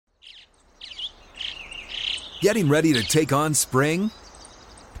Getting ready to take on spring?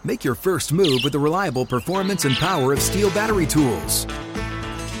 Make your first move with the reliable performance and power of Steel battery tools.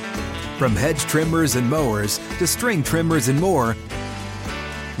 From hedge trimmers and mowers to string trimmers and more,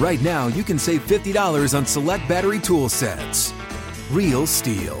 right now you can save $50 on select battery tool sets. Real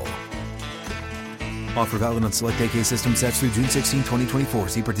Steel. Offer valid on select AK system sets through June 16, 2024.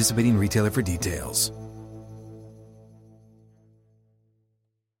 See participating retailer for details.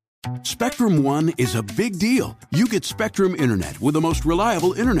 Spectrum One is a big deal. You get Spectrum Internet with the most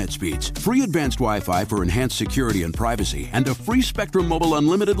reliable internet speeds, free advanced Wi-Fi for enhanced security and privacy, and a free Spectrum Mobile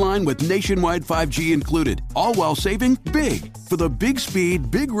Unlimited line with nationwide 5G included, all while saving big. For the big speed,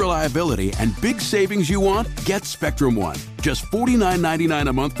 big reliability, and big savings you want, get Spectrum One. Just $49.99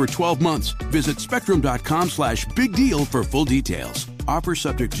 a month for 12 months. Visit spectrum.com/big deal for full details. Offer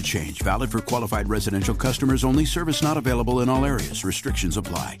subject to change. Valid for qualified residential customers only. Service not available in all areas. Restrictions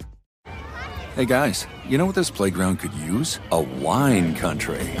apply. Hey guys, you know what this playground could use? A wine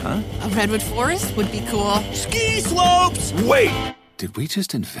country, huh? A redwood forest would be cool. Ski slopes! Wait! Did we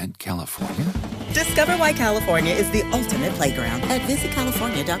just invent California? Discover why California is the ultimate playground at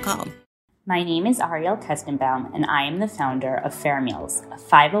visitcalifornia.com. My name is Ariel Kestenbaum, and I am the founder of Fair Meals, a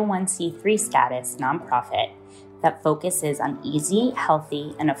 501c3 status nonprofit that focuses on easy,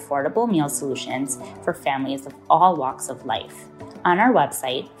 healthy, and affordable meal solutions for families of all walks of life. On our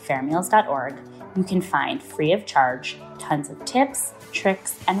website, fairmeals.org, you can find free of charge tons of tips,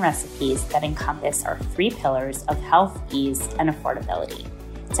 tricks, and recipes that encompass our 3 pillars of health, ease, and affordability.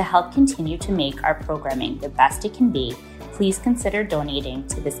 To help continue to make our programming the best it can be, please consider donating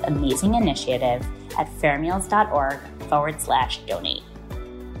to this amazing initiative at fairmeals.org/donate.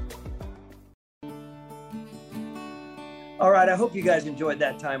 All right, I hope you guys enjoyed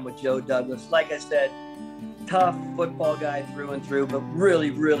that time with Joe Douglas. Like I said, tough football guy through and through, but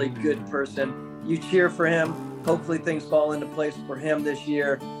really, really good person. You cheer for him. Hopefully things fall into place for him this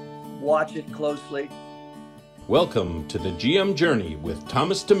year. Watch it closely. Welcome to the GM Journey with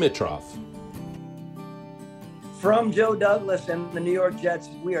Thomas Dimitrov. From Joe Douglas and the New York Jets,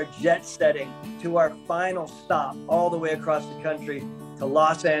 we are jet setting to our final stop all the way across the country to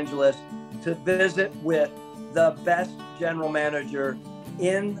Los Angeles to visit with the best general manager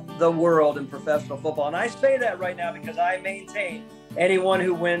in the world in professional football. And I say that right now because I maintain anyone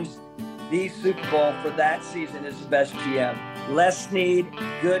who wins the Super Bowl for that season is the best GM. Les Snead,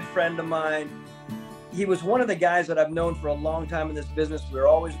 good friend of mine. He was one of the guys that I've known for a long time in this business. We were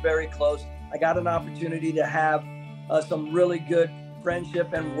always very close. I got an opportunity to have some really good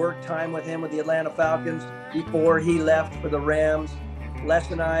friendship and work time with him with the Atlanta Falcons before he left for the Rams. Les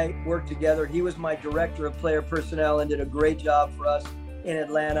and I worked together. He was my director of player personnel and did a great job for us in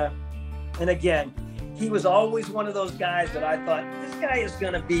Atlanta. And again, he was always one of those guys that I thought, this guy is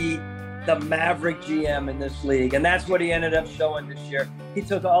going to be the maverick GM in this league. And that's what he ended up showing this year. He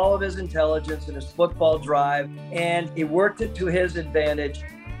took all of his intelligence and his football drive and he worked it to his advantage.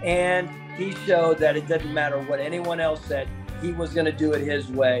 And he showed that it didn't matter what anyone else said, he was going to do it his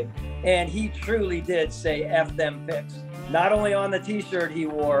way. And he truly did say F them picks. Not only on the t-shirt he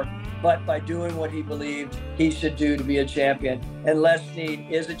wore, but by doing what he believed he should do to be a champion. And Les Snead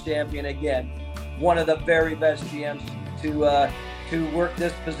is a champion again. One of the very best GMs to work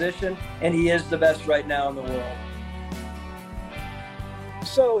this position, and he is the best right now in the world.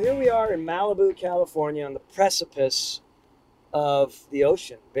 So here we are in Malibu, California, on the precipice of the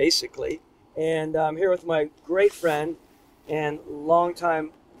ocean, basically. And I'm here with my great friend and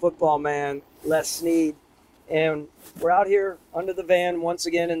longtime football man, Les Snead. And we're out here under the van once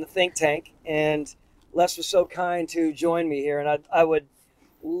again in the think tank. And Les was so kind to join me here. And I would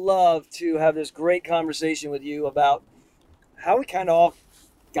love to have this great conversation with you about how we kind of all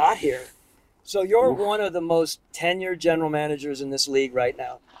got here. So you're one of the most tenured general managers in this league right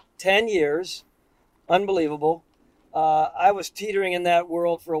now. 10 years, unbelievable. I was teetering in that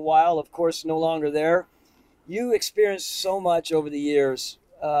world for a while, of course, no longer there. You experienced so much over the years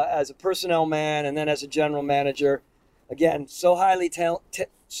as a personnel man and then as a general manager. Again, so highly tenured,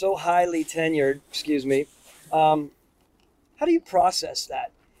 how do you process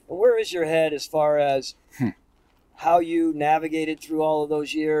that? And where is your head as far as how you navigated through all of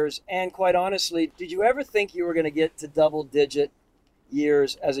those years? And quite honestly, did you ever think you were going to get to double-digit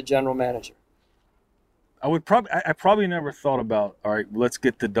years as a general manager? I probably never thought about, all right, let's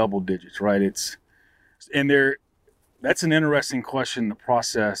get to double digits, right? That's an interesting question, the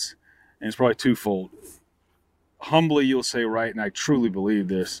process, and it's probably twofold. Humbly, you'll say, right, and I truly believe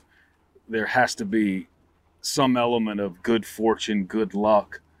this, there has to be some element of good fortune, good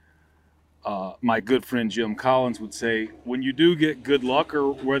luck. My good friend Jim Collins would say, when you do get good luck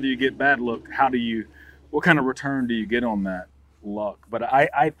or whether you get bad luck, how do you what kind of return do you get on that luck? But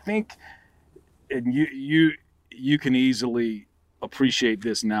I think, and you can easily appreciate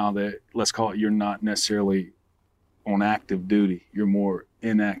this now that, let's call it, you're not necessarily on active duty. You're more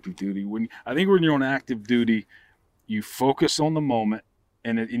inactive duty. I think when you're on active duty, you focus on the moment,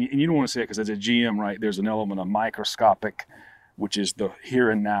 and you don't want to say it because as a GM, right, there's an element of microscopic, which is the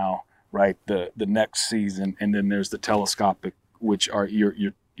here and now, right, the next season, and then there's the telescopic, which are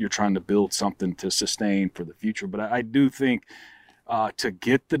you're trying to build something to sustain for the future. But I do think to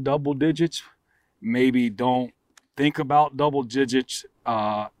get the double digits, maybe don't think about double digits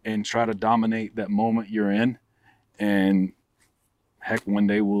and try to dominate that moment you're in. And heck, one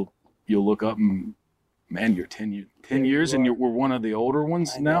day you'll look up and, man, you're 10 years and we're one of the older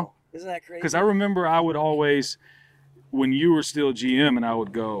ones now. Isn't that crazy? Because I remember I would always, when you were still GM, and I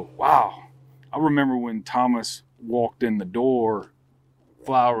would go, wow, I remember when Thomas walked in the door,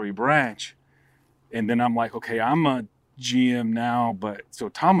 Flowery Branch, and then I'm like, okay, I'm a GM now, but so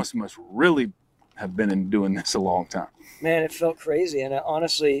Thomas must really have been doing this a long time. Man, it felt crazy. And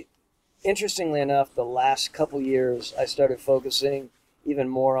honestly, interestingly enough, the last couple years, I started focusing even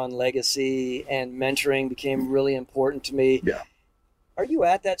more on legacy, and mentoring became really important to me. Yeah. Are you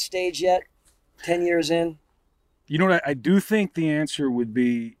at that stage yet, 10 years in? You know what? I do think the answer would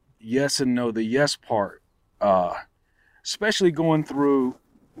be yes and no. The yes part, especially going through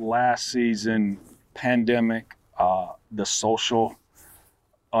last season, pandemic, the social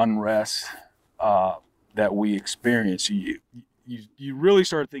unrest that we experienced, you really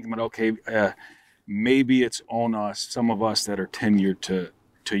start thinking about, okay, maybe it's on us, some of us that are tenured,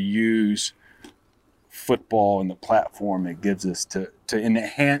 to use football and the platform it gives us to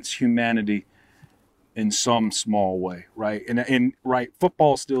enhance humanity in some small way, right? And right,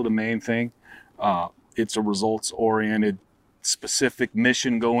 football is still the main thing. It's a results-oriented, specific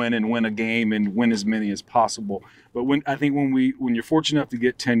mission: go in and win a game and win as many as possible. But when you're fortunate enough to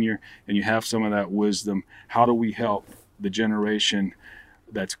get tenure and you have some of that wisdom, how do we help the generation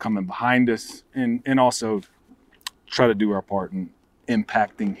that's coming behind us, and also try to do our part in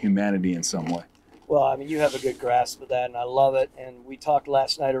impacting humanity in some way? Well, I mean, you have a good grasp of that, and I love it. And we talked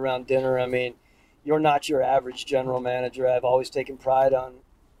last night around dinner. I mean, you're not your average general manager. I've always taken pride on,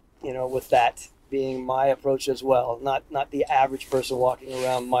 with that being my approach as well. Not the average person walking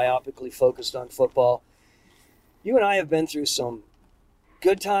around myopically focused on football. You and I have been through some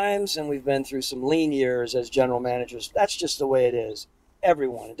good times, and we've been through some lean years as general managers. That's just the way it is.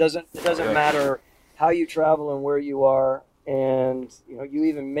 Everyone. It doesn't matter how you travel and where you are. And, you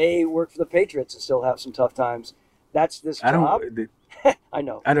even may work for the Patriots and still have some tough times. That's this job. I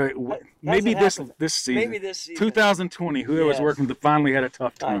know. Maybe this season. Maybe this season. 2020, whoever was working finally had a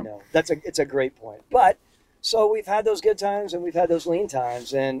tough time. I know. It's a great point. But so we've had those good times and we've had those lean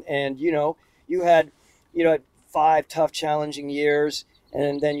times, and you had 5 tough, challenging years,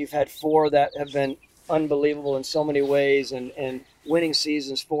 and then you've had 4 that have been unbelievable in so many ways, and winning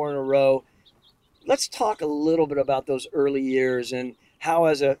seasons 4 in a row. Let's talk a little bit about those early years and how,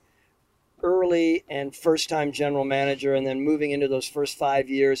 as a early and first-time general manager, and then moving into those first 5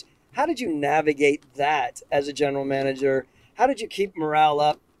 years, how did you navigate that as a general manager? How did you keep morale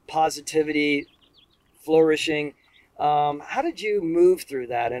up, positivity flourishing? How did you move through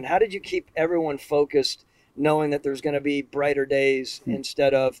that, and how did you keep everyone focused, knowing that there's going to be brighter days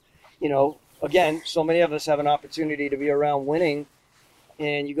instead of, again, so many of us have an opportunity to be around winning,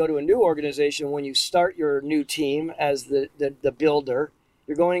 and you go to a new organization. When you start your new team as the builder,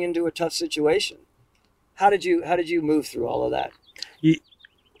 you're going into a tough situation. How did you move through all of that?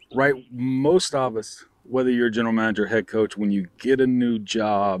 Right. Most of us, whether you're a general manager or head coach, when you get a new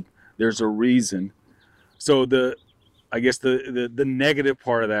job, there's a reason. So the negative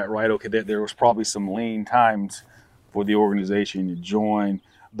part of that, right? Okay, there was probably some lean times for the organization you joined.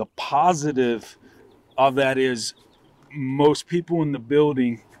 The positive of that is most people in the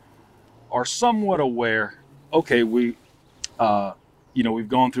building are somewhat aware. Okay, we've gone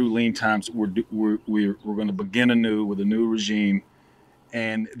through lean times. We're going to begin anew with a new regime,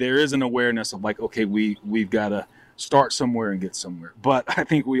 and there is an awareness of like, okay, we've got to start somewhere and get somewhere. But I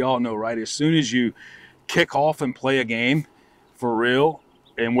think we all know, right? As soon as you kick off and play a game for real,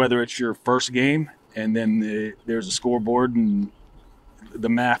 and whether it's your first game and then there's a scoreboard and the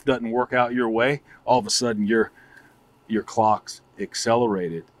math doesn't work out your way, all of a sudden your clock's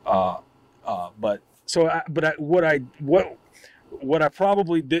accelerated. What I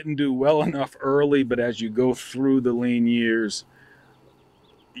probably didn't do well enough early, but as you go through the lean years,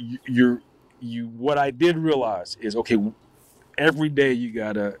 what I did realize is, okay, every day you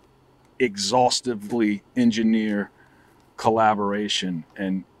gotta exhaustively engineer collaboration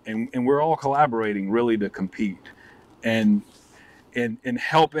and and we're all collaborating really to compete and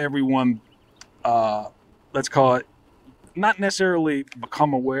help everyone, let's call it, not necessarily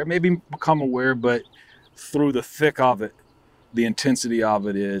become aware, maybe become aware, but through the thick of it, the intensity of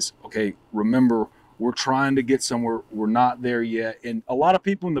it is, okay, remember, we're trying to get somewhere. We're not there yet. And a lot of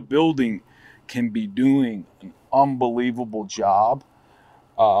people in the building can be doing an unbelievable job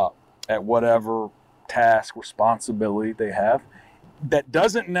at whatever task, responsibility they have. That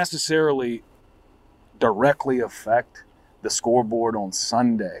doesn't necessarily directly affect the scoreboard on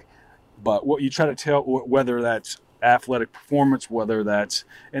Sunday. But what you try to tell, whether that's athletic performance, whether that's,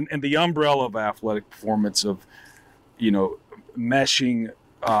 and the umbrella of athletic performance of, meshing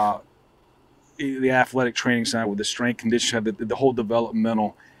the athletic training side with the strength conditioning side, the whole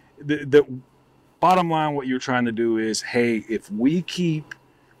developmental, the bottom line, what you're trying to do is, hey, if we keep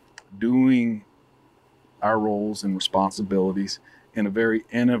doing our roles and responsibilities in a very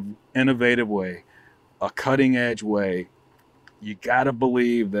innovative way, a cutting edge way, you got to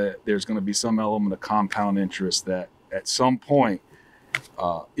believe that there's going to be some element of compound interest that at some point,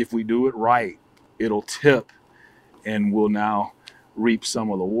 if we do it right, it'll tip and we'll now reap some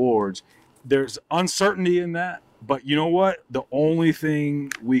of the rewards. There's uncertainty in that, but you know what? The only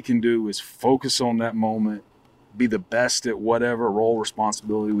thing we can do is focus on that moment, be the best at whatever role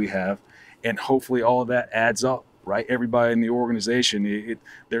responsibility we have, and hopefully all of that adds up, right? Everybody in the organization,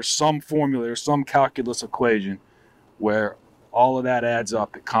 there's some formula, there's some calculus equation where all of that adds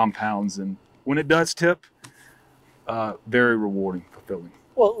up, it compounds, and when it does tip, very rewarding, fulfilling.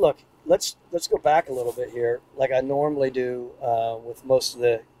 Well, look, let's go back a little bit here, like I normally do with most of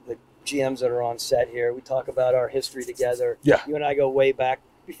the GMs that are on set here. We talk about our history together. Yeah. You and I go way back.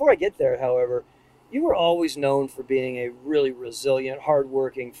 Before I get there, however, you were always known for being a really resilient,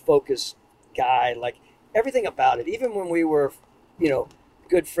 hardworking, focused guy. Like everything about it, even when we were,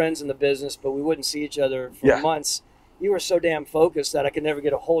 good friends in the business, but we wouldn't see each other for months. You were so damn focused that I could never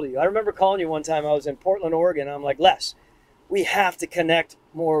get a hold of you. I remember calling you one time. I was in Portland, Oregon. And I'm like, Les, we have to connect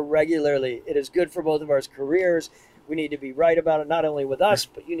more regularly. It is good for both of our careers. We need to be right about it, not only with us,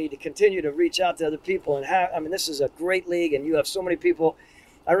 but you need to continue to reach out to other people. And this is a great league, and you have so many people.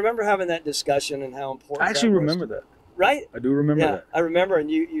 I remember having that discussion and how important. I actually remember that. Right? I do remember that. I remember, and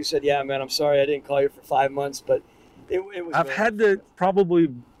you said, "Yeah, man, I'm sorry I didn't call you for 5 months," but it was. I've had to probably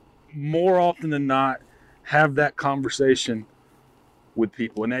more often than not have that conversation with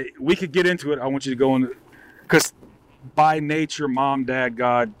people, and we could get into it. I want you to go into, because by nature, Mom, Dad,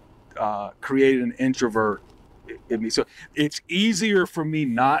 God created an introvert in me, so it's easier for me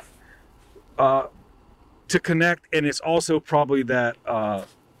not to connect, and it's also probably that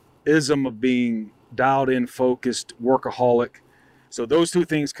ism of being dialed in, focused, workaholic. So those two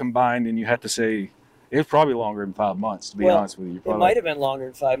things combined, and you have to say it's probably longer than 5 months, to be honest with you. It might have been longer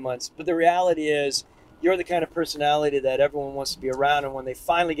than 5 months, but the reality is you're the kind of personality that everyone wants to be around, and when they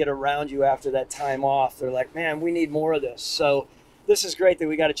finally get around you after that time off, they're like, man, we need more of this. So this is great that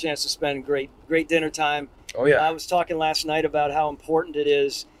we got a chance to spend great dinner time. Oh, yeah. I was talking last night about how important it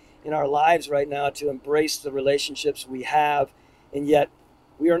is in our lives right now to embrace the relationships we have, and yet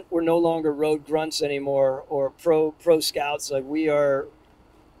we're no longer road grunts anymore or pro scouts. Like we are,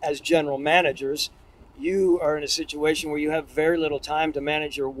 as general managers, you are in a situation where you have very little time to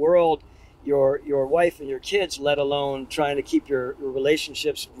manage your world, your wife and your kids, let alone trying to keep your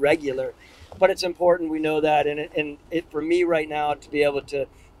relationships regular. But it's important, we know that, and it for me right now to be able to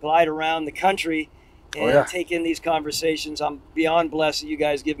glide around the country and take in these conversations. I'm beyond blessed that you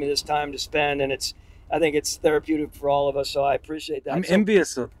guys give me this time to spend, and I think it's therapeutic for all of us, so I appreciate that. I'm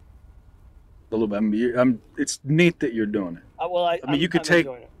envious a little bit. It's neat that you're doing it. You could take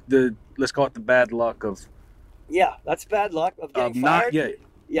let's call it the bad luck of. Yeah, that's bad luck of getting fired. Not yet.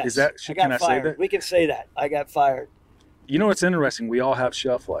 Yes. Can I say that? We can say that. I got fired. You know, it's interesting. We all have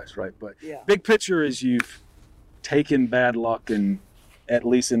shelf lives, right? But big picture is you've taken bad luck and, at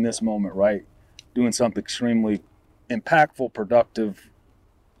least in this moment, right, doing something extremely impactful, productive,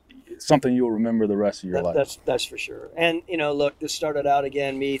 something you'll remember the rest of your life. That's for sure. And, look, this started out,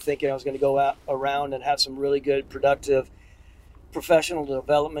 again, me thinking I was going to go out around and have some really good, productive, professional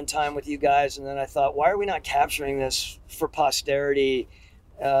development time with you guys. And then I thought, why are we not capturing this for posterity?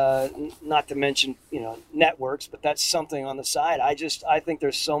 Not to mention, networks, but that's something on the side. I think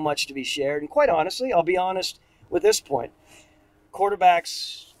there's so much to be shared. And quite honestly, I'll be honest with this point.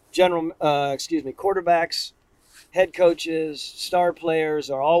 Quarterbacks, head coaches, star players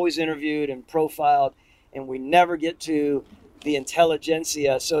are always interviewed and profiled, and we never get to the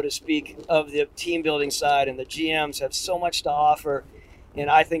intelligentsia, so to speak, of the team building side, and the GMs have so much to offer. And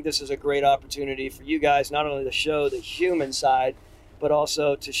I think this is a great opportunity for you guys, not only to show the human side, but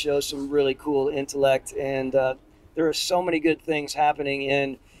also to show some really cool intellect. And there are so many good things happening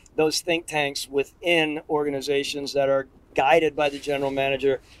in those think tanks within organizations that are guided by the general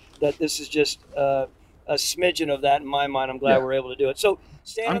manager, that this is just a smidgen of that in my mind. I'm glad we're able to do it. So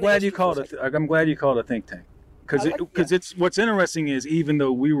I'm glad you called it a think tank, because it's what's interesting is, even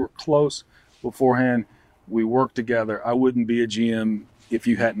though we were close beforehand, we worked together. I wouldn't be a GM if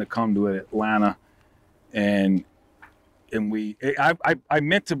you hadn't come to Atlanta, and I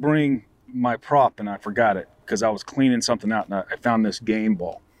meant to bring my prop and I forgot it because I was cleaning something out and I found this game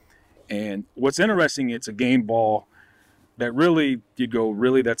ball. And what's interesting, it's a game ball that really, you'd go,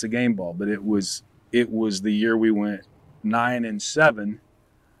 really, that's a game ball. But it was the year we went 9-7.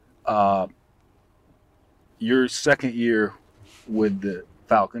 Your second year with the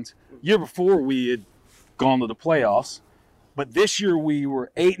Falcons. Year before we had gone to the playoffs. But this year we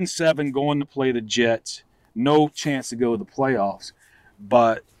were 8-7 going to play the Jets. No chance to go to the playoffs.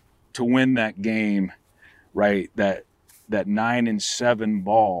 But to win that game, right, that 9-7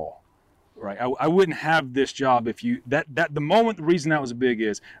 ball, right? I wouldn't have this job if you the reason that was big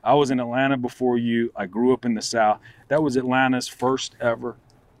is I was in Atlanta before you. I grew up in the South. That was Atlanta's first ever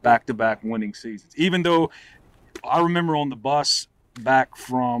back-to-back winning seasons. Even though I remember on the bus back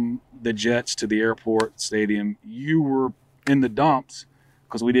from the Jets to the airport stadium, you were in the dumps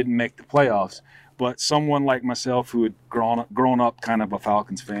because we didn't make the playoffs. But someone like myself who had grown up kind of a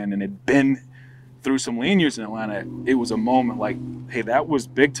Falcons fan and had been through some lean years in Atlanta, it was a moment like, hey, that was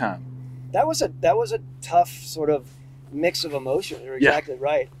big time. That was a tough sort of mix of emotion. You're exactly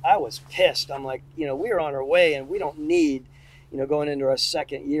right. I was pissed. I'm like, we are on our way and we don't need, going into our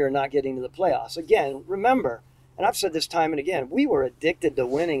second year not getting to the playoffs. Again, remember, and I've said this time and again, we were addicted to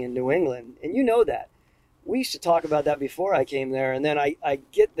winning in New England, and you know that. We used to talk about that before I came there, and then I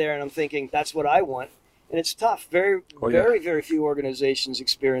get there and I'm thinking that's what I want, and it's tough. Very few organizations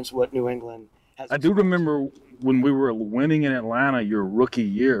experience what New England has. I do remember when we were winning in Atlanta your rookie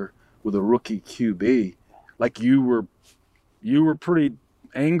year with a rookie QB, like you were pretty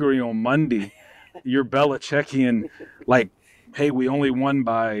angry on Monday. You're Belichickian, like, hey, we only won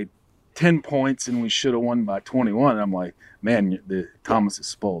by 10 points and we should have won by 21. And I'm like, man, Thomas is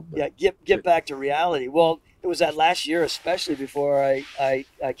spoiled. But, get back to reality. Well, it was that last year, especially before I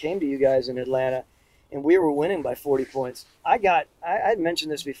came to you guys in Atlanta, and we were winning by 40 points. I'd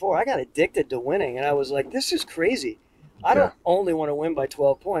mentioned this before. I got addicted to winning, and I was like, this is crazy. I don't only want to win by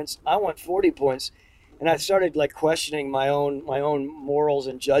 12 points. I want 40 points. And I started like questioning my own morals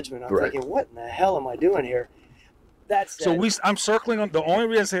and judgment. I'm thinking, what in the hell am I doing here? I'm circling on the only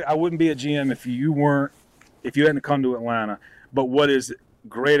reason I say I wouldn't be a GM if you hadn't come to Atlanta. But what is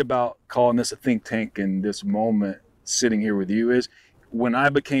great about calling this a think tank and this moment sitting here with you is when I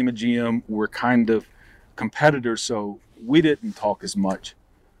became a GM, we're kind of competitors, so we didn't talk as much,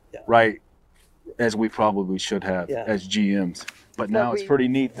 right, as we probably should have as GMs. But now it's pretty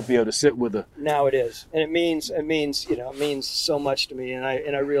neat to be able to sit with a. Now it is, and it means so much to me, and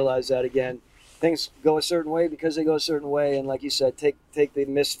I realize that again. Things go a certain way because they go a certain way, and like you said, take the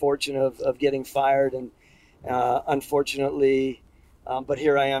misfortune of getting fired, and unfortunately, but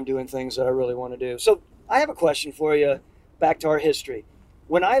here I am doing things that I really want to do. So I have a question for you. Back to our history.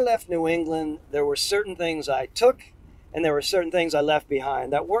 When I left New England, there were certain things I took, and there were certain things I left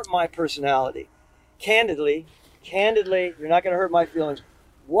behind that weren't my personality. Candidly, you're not going to hurt my feelings.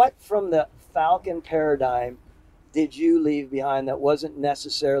 What from the Falcon paradigm did you leave behind that wasn't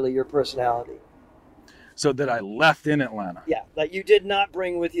necessarily your personality? So that I left in Atlanta. Yeah, that you did not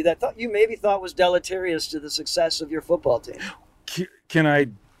bring with you, that you maybe thought was deleterious to the success of your football team. Can I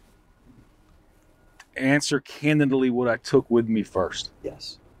answer candidly what I took with me first?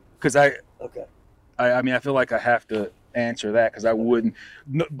 Yes. Because I feel like I have to answer that because I wouldn't.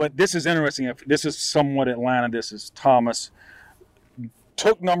 No, but this is interesting. This is somewhat Atlanta. This is Thomas.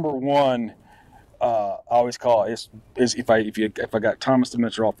 Took number one. I always call it is if I got Thomas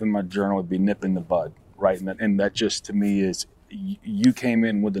Dimitroff in my journal, it'd be nip in the bud, right? And that just to me is you came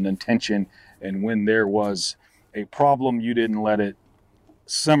in with an intention, and when there was a problem, you didn't let it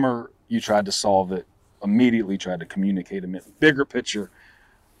simmer. You tried to solve it immediately. Tried to communicate a bigger picture.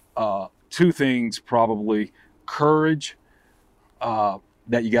 Two things probably: courage that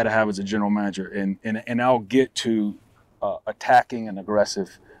you got to have as a general manager, and I'll get to attacking and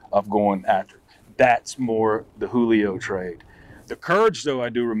aggressive of going after. That's more the Julio trade. The courage, though, I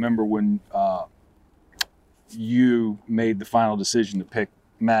do remember when you made the final decision to pick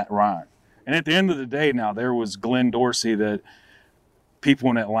Matt Ryan. And at the end of the day now, there was Glenn Dorsey that people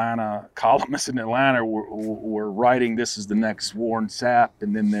in Atlanta, columnists in Atlanta were writing, this is the next Warren Sapp.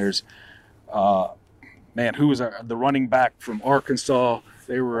 And then there's man, who was the running back from Arkansas?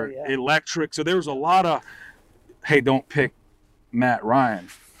 They were electric. So there was a lot of, hey, don't pick Matt Ryan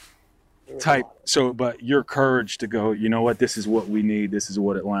type. So, but your courage to go, you know what, this is what we need. This is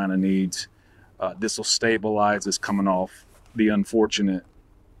what Atlanta needs. This will stabilize us coming off the unfortunate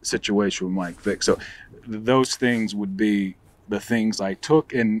situation with Mike Vick. So those things would be the things I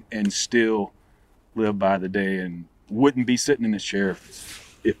took and still live by the day, and wouldn't be sitting in this chair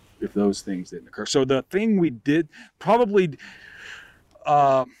if those things didn't occur. So the thing we did probably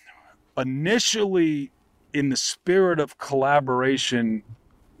initially in the spirit of collaboration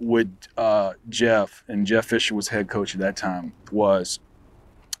with Jeff, and Jeff Fisher was head coach at that time, was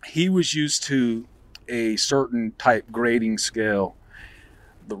he was used to a certain type grading scale.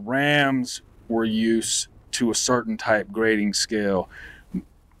 The Rams were used to a certain type grading scale.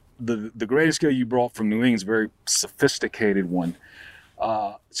 The grading scale you brought from New England is a very sophisticated one.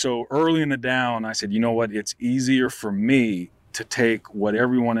 So early in the down, I said, you know what, it's easier for me to take what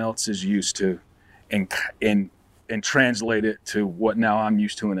everyone else is used to and translate it to what now I'm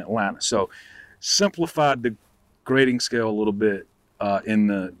used to in Atlanta. So simplified the grading scale a little bit in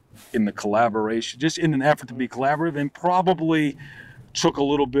the collaboration, just in an effort to be collaborative, and probably took a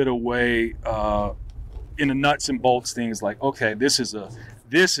little bit away in the nuts and bolts things like, okay, this is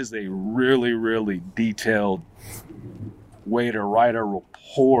a really, really detailed way to write a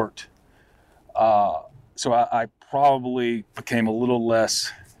report. So I probably became a little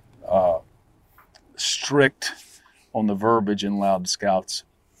less strict on the verbiage and allowed the scouts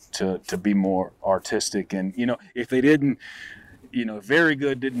to be more artistic. And, you know, if they didn't, you know, very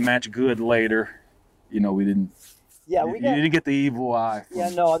good didn't match good later, you know, we didn't. Yeah, you didn't get the evil eye. Yeah,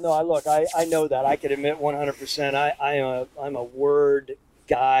 no. I know that. I can admit 100%. I'm a word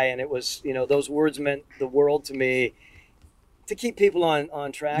guy, and it was, you know, those words meant the world to me to keep people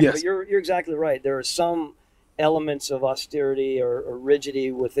on track. Yes. But you're exactly right. There are some elements of austerity or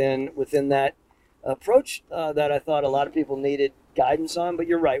rigidity within that approach that I thought a lot of people needed guidance on. But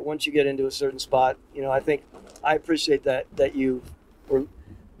you're right. Once you get into a certain spot, you know, I think I appreciate that you were a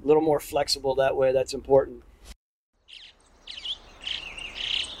little more flexible that way. That's important.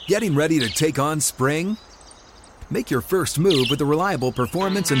 Getting ready to take on spring? Make your first move with the reliable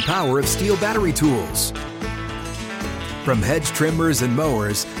performance and power of Steel battery tools. From hedge trimmers and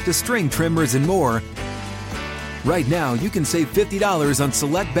mowers to string trimmers and more, right now you can save $50 on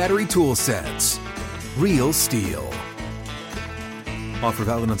select battery tool sets. Real Steel. Offer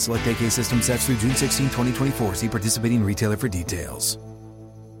valid on select AK system sets through June 16, 2024. See participating retailer for details.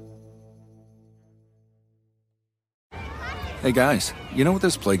 Hey guys, you know what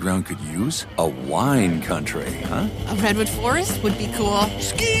this playground could use? A wine country, huh? A redwood forest would be cool.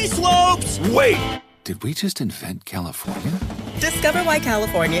 Ski slopes! Wait! Did we just invent California? Discover why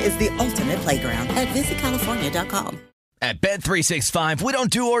California is the ultimate playground at visitcalifornia.com. At Bet365, we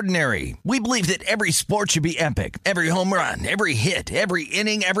don't do ordinary. We believe that every sport should be epic. Every home run, every hit, every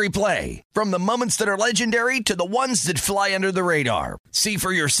inning, every play. From the moments that are legendary to the ones that fly under the radar. See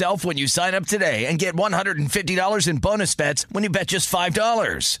for yourself when you sign up today and get $150 in bonus bets when you bet just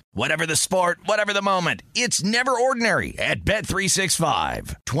 $5. Whatever the sport, whatever the moment, it's never ordinary at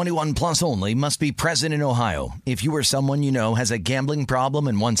Bet365. 21 plus only. Must be present in Ohio. If you or someone you know has a gambling problem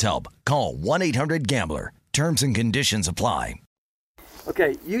and wants help, call 1-800-GAMBLER. Terms and conditions apply.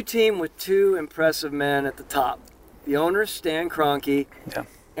 Okay, you team with two impressive men at the top. The owner, Stan Kroenke,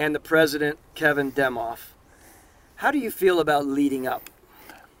 and the president, Kevin Demoff. How do you feel about leading up?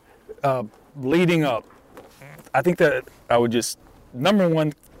 Leading up, I think that I would just, number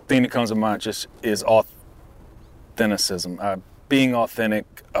one thing that comes to mind just is authenticism. Being authentic,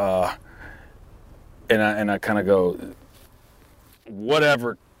 and I kind of go,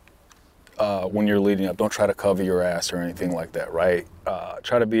 whatever. When you're leading up, don't try to cover your ass or anything like that, right?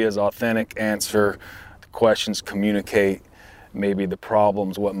 Try to be as authentic, answer the questions, communicate maybe the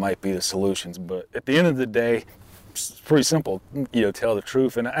problems, what might be the solutions. But at the end of the day, it's pretty simple, you know, tell the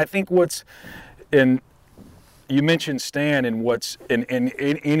truth. And I think you mentioned Stan, and what's in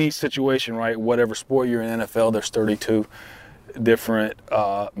any situation, right? Whatever sport you're in, NFL, there's 32 different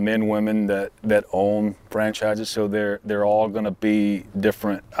men, women that own franchises, so they're all going to be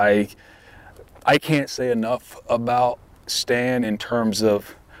different. I can't say enough about Stan in terms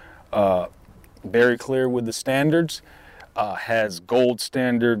of very clear with the standards, has gold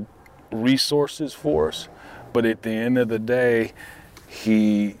standard resources for us, but at the end of the day,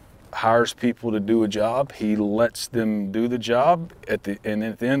 he hires people to do a job. He lets them do the job, and at the end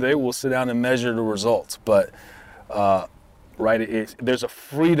of the day, we'll sit down and measure the results. But right, there's a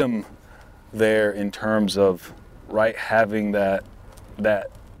freedom there in terms of, right, having that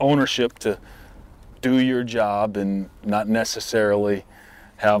ownership to do your job and not necessarily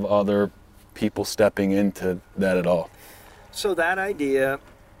have other people stepping into that at all. So that idea,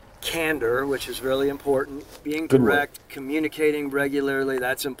 candor, which is really important, being Good direct, communicating regularly,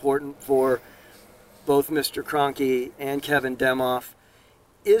 that's important for both Mr. Kroenke and Kevin Demoff.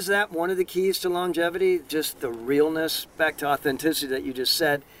 Is that one of the keys to longevity? Just the realness, back to authenticity that you just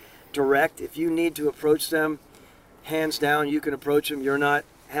said, direct. If you need to approach them, hands down, you can approach them. You're not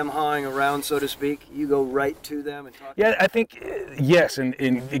hem-hawing around, so to speak. You go right to them and talk. Yeah, I think, yes, and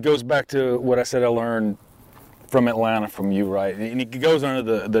it goes back to what I said I learned from Atlanta from you, right? And it goes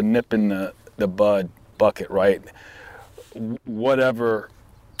under the nip in the bud bucket, right? Whatever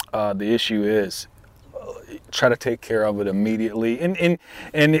the issue is, try to take care of it immediately. And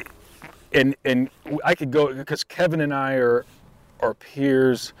I could go, because Kevin and I are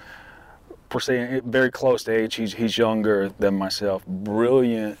peers, per se, very close to age. He's younger than myself.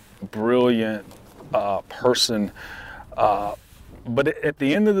 Brilliant person. But at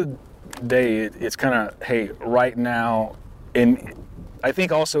the end of the day, it's kind of, hey, right now, and I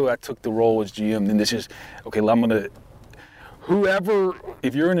think also I took the role as GM, and this is, okay, I'm going to, whoever,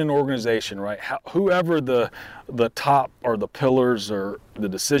 if you're in an organization, right, whoever the top or the pillars or the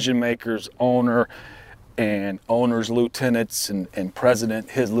decision makers, owner, and owner's lieutenants and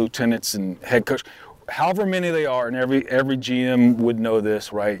president, his lieutenants and head coach, however many they are, and every GM would know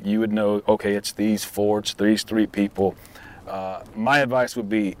this, right? You would know, okay, it's these four, it's these three people. My advice would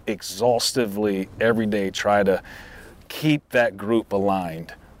be exhaustively every day try to keep that group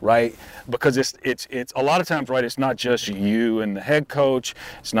aligned, right? Because it's a lot of times, right, it's not just you and the head coach,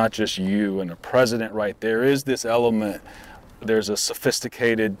 it's not just you and the president, right? There is this element, there's a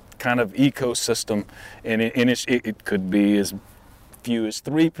sophisticated kind of ecosystem, and it could be as few as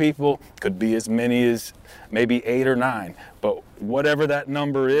 3 people, could be as many as maybe 8 or 9, but whatever that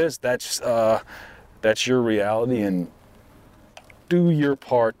number is, that's your reality, and do your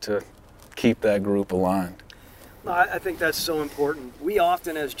part to keep that group aligned. I think that's so important. We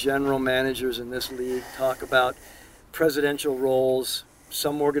often, as general managers in this league, talk about presidential roles.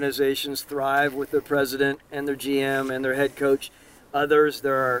 Some organizations thrive with their president and their GM and their head coach. Others,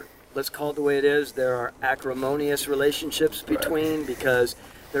 there are, let's call it the way it is, there are acrimonious relationships between, because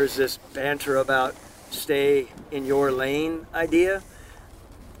there's this banter about stay in your lane idea.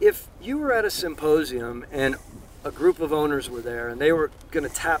 If you were at a symposium and a group of owners were there and they were going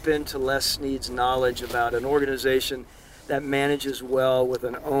to tap into Les Snead's knowledge about an organization that manages well with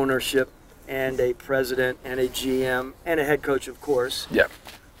an ownership and a president and a GM and a head coach, of course. Yeah.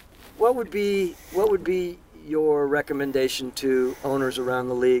 What would be your recommendation to owners around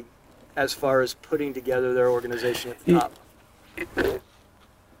the league as far as putting together their organization at the top?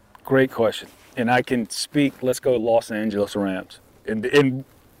 Great question. And I can speak, let's go Los Angeles Rams. And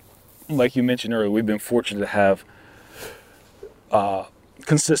like you mentioned earlier, we've been fortunate to have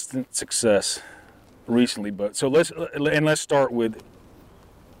consistent success recently. But so let's start with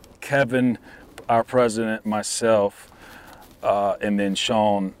Kevin, our president, myself, and then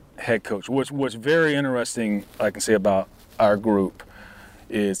Sean, head coach. What's very interesting, I can say about our group,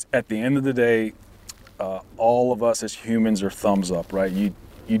 is at the end of the day, all of us as humans are thumbs up, right?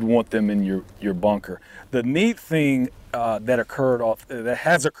 You'd want them in your bunker. The neat thing that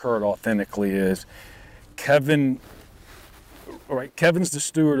has occurred authentically is Kevin's the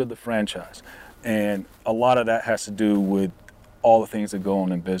steward of the franchise, and a lot of that has to do with all the things that go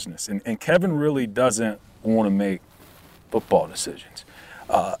on in business. And Kevin really doesn't want to make football decisions.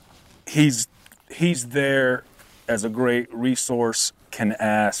 He's there as a great resource, can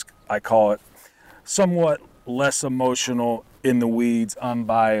ask, I call it, somewhat less emotional, in the weeds,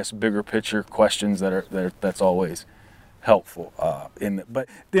 unbiased, bigger picture questions that's always helpful. But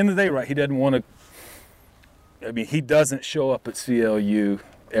at the end of the day, right, he doesn't want to, he doesn't show up at CLU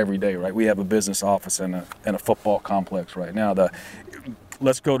every day, right? We have a business office and a football complex right now.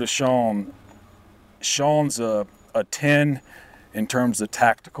 Let's go to Sean. Sean's a 10 in terms of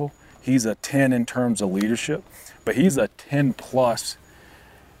tactical. He's a 10 in terms of leadership, but he's a 10 plus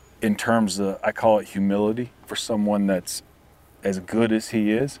in terms of, I call it humility, for someone that's as good as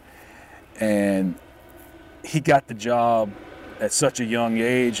he is. And he got the job at such a young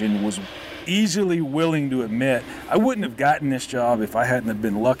age and was easily willing to admit, I wouldn't have gotten this job if I hadn't have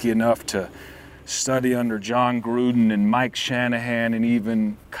been lucky enough to study under John Gruden and Mike Shanahan and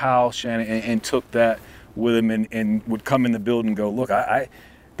even Kyle Shanahan, and took that with him and would come in the building and go, look, I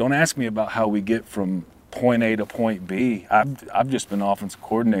don't ask me about how we get from point A to point B. I've just been offensive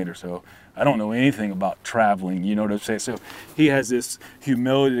coordinator, so I don't know anything about traveling, you know what I'm saying? So he has this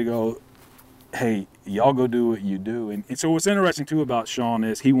humility to go, hey, y'all go do what you do. And so what's interesting, too, about Sean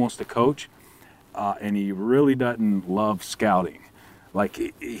is he wants to coach, and he really doesn't love scouting.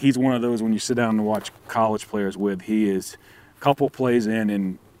 Like, he's one of those when you sit down and watch college players with, he is a couple plays in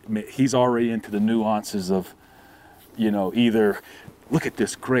and he's already into the nuances of, either look at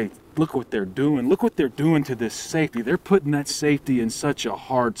this great, look what they're doing to this safety. They're putting that safety in such a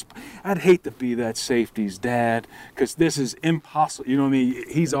hard spot. I'd hate to be that safety's dad because this is impossible. You know what I mean?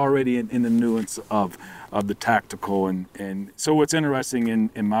 He's already in the nuance of the tactical. And so what's interesting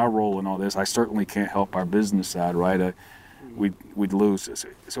in my role in all this, I certainly can't help our business side, right? We'd lose.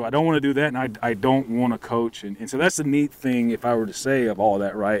 So I don't want to do that, and I don't want to coach. And so that's the neat thing, if I were to say, of all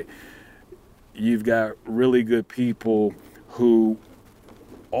that, right? You've got really good people who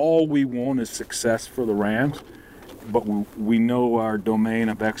all we want is success for the Rams, but we know our domain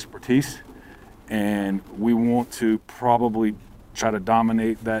of expertise, and we want to probably try to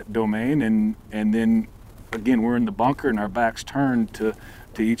dominate that domain. And then, again, we're in the bunker, and our backs turned to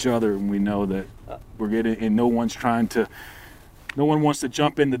each other, and we know that we're getting, and no one wants to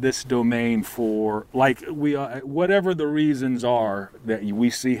jump into this domain for, like, we are, whatever the reasons are that we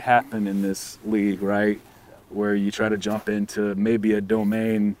see happen in this league, right? Where you try to jump into maybe a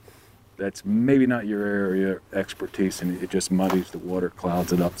domain that's maybe not your area of expertise, and it just muddies the water,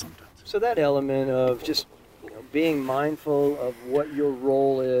 clouds it up sometimes. So that element of just being mindful of what your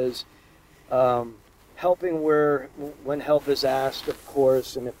role is, helping when help is asked, of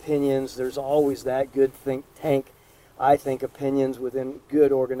course, and opinions. There's always that good think tank. I think opinions within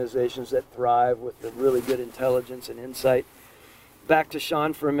good organizations that thrive with the really good intelligence and insight. Back to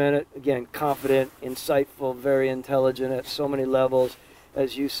Sean for a minute. Again, confident, insightful, very intelligent at so many levels.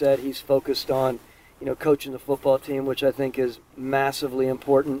 As you said, he's focused on, coaching the football team, which I think is massively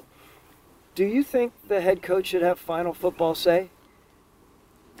important. Do you think the head coach should have final football say?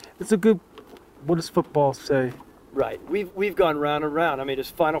 It's a good. What does football say? Right. We've gone round and round. I mean,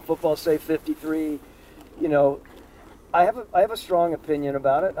 does final football say 53? I have a strong opinion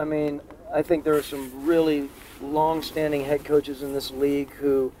about it. I mean, I think there are some really long-standing head coaches in this league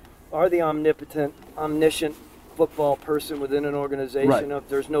who are the omniscient football person within an organization. Right.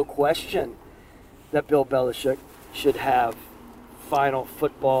 There's no question that Bill Belichick should have final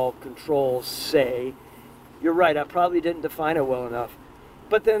football control say. You're right, I probably didn't define it well enough.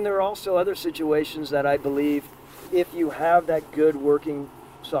 But then there are also other situations that I believe if you have that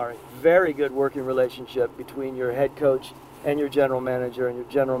very good working relationship between your head coach and your general manager and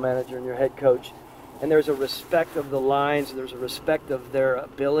your head coach, and there's a respect of the lines, there's a respect of their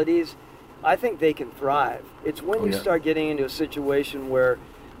abilities, I think they can thrive. It's when you start getting into a situation where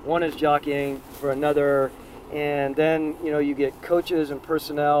one is jockeying for another, and then you get coaches and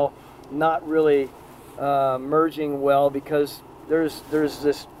personnel not really merging well because there's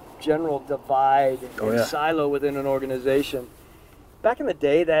this general divide and silo within an organization. Back in the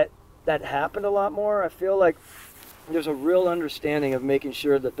day, that happened a lot more. I feel like there's a real understanding of making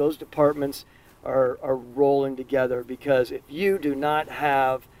sure that those departments are rolling together, because if you do not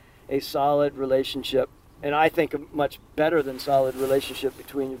have a solid relationship, and I think a much better than solid relationship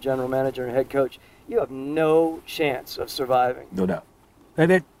between your general manager and head coach, you have no chance of surviving. No doubt.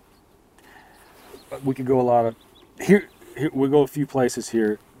 And we could go a lot of here. We'll go a few places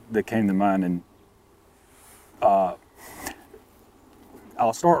here that came to mind, and I'll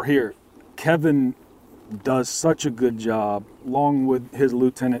start here. Kevin does such a good job, along with his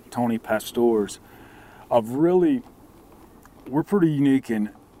lieutenant Tony Pastors, of really, we're pretty unique in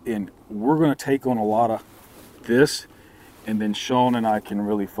we're going to take on a lot of this, and then Sean and I can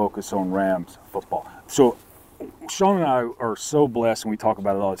really focus on Rams football. So Sean and I are so blessed, and we talk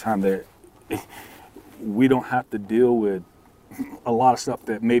about it all the time, that we don't have to deal with a lot of stuff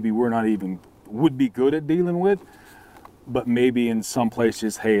that maybe we're not even would be good at dealing with, but maybe in some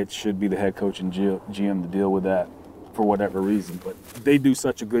places, hey, it should be the head coach and GM to deal with that for whatever reason. But they do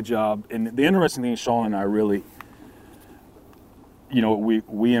such a good job. And the interesting thing is Sean and I really,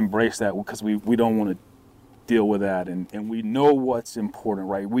 we embrace that because we don't want to deal with that. And we know what's important,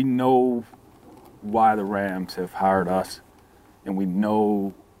 right? We know why the Rams have hired us, and we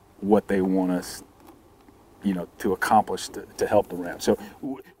know what they want us to accomplish to help the Rams. So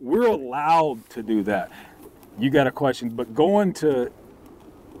we're allowed to do that. You got a question, but I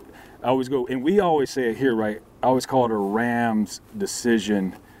always go, and we always say it here, right? I always call it a Rams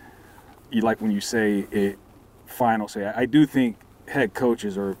decision. Like when you say it, final say. I do think head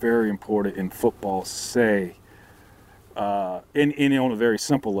coaches are very important in football say, and on a very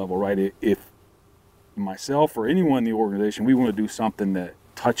simple level, right? If myself or anyone in the organization, we want to do something that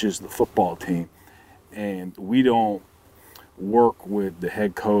touches the football team, and we don't work with the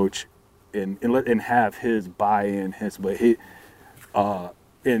head coach and have his buy-in,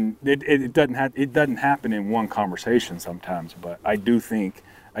 and it doesn't happen in one conversation sometimes. But I do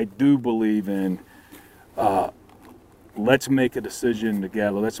believe in let's make a decision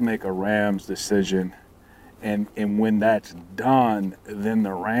together. Let's make a Rams decision, and when that's done, then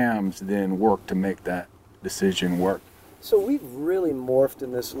the Rams then work to make that decision work. So we've really morphed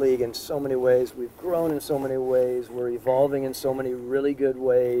in this league in so many ways. We've grown in so many ways. We're evolving in so many really good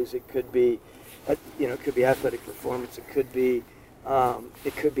ways. It could be, it could be athletic performance. It could be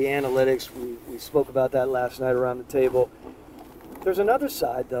analytics. We spoke about that last night around the table. There's another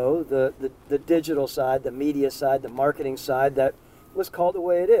side, though, the digital side, the media side, the marketing side that was called the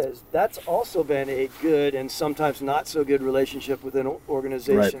way it is. That's also been a good and sometimes not so good relationship within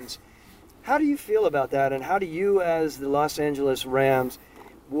organizations. Right. How do you feel about that, and how do you, as the Los Angeles Rams,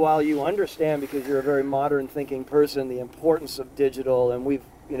 while you understand, because you're a very modern thinking person, the importance of digital, and we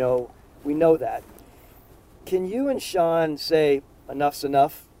know that, can you and Sean say enough's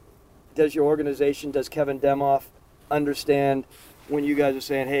enough? Does your organization, does Kevin Demoff understand when you guys are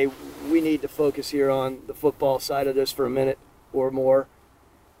saying, hey, we need to focus here on the football side of this for a minute or more?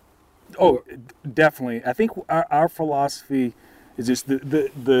 Oh, definitely. I think our philosophy is just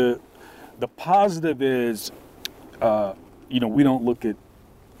the positive is, we don't look at,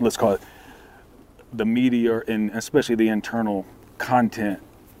 let's call it, the media and especially the internal content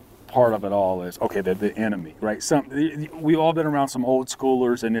part of it all is, okay, they're the enemy, right? We've all been around some old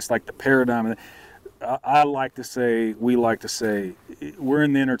schoolers, and it's like the paradigm. We like to say, we're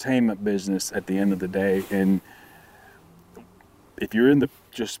in the entertainment business at the end of the day, and if you're in the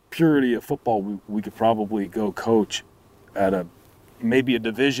just purity of football, we could probably go coach at maybe a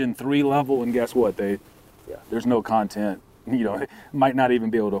Division III level, and guess what? There's no content. Might not even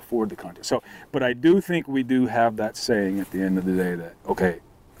be able to afford the content. So, but I do think we do have that saying at the end of the day that, okay,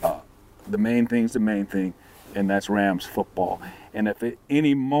 the main thing's the main thing, and that's Rams football. And if at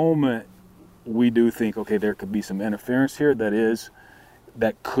any moment we do think, okay, there could be some interference here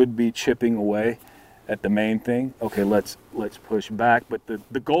that could be chipping away at the main thing, okay, let's push back. But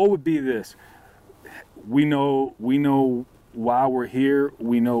the goal would be this. We know why we're here.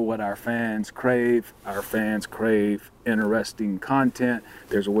 We know what our fans crave. Our fans crave interesting content.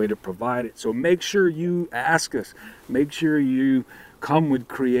 There's a way to provide it. So make sure you ask us. Make sure you come with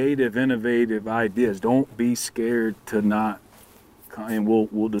creative, innovative ideas. Don't be scared to not, and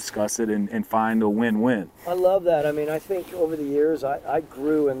we'll discuss it and find a win-win. I love that. I mean, I think over the years I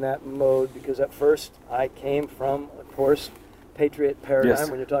grew in that mode because at first I came from, of course, Patriot paradigm, yes,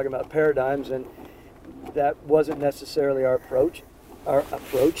 when you're talking about paradigms, and that wasn't necessarily our approach.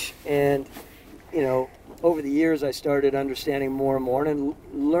 And, over the years I started understanding more and more and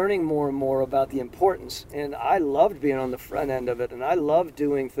learning more and more about the importance. And I loved being on the front end of it, and I loved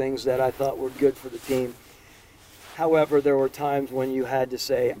doing things that I thought were good for the team. However, there were times when you had to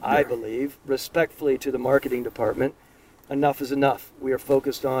say, I believe, respectfully to the marketing department, enough is enough. We are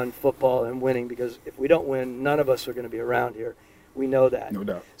focused on football and winning, because if we don't win, none of us are going to be around here. We know that. No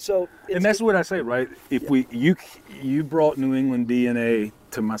doubt. So, and that's what I say, right? If you brought New England DNA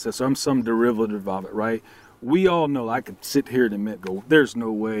to myself, so I'm some derivative of it, right? We all know, I could sit here and admit, there's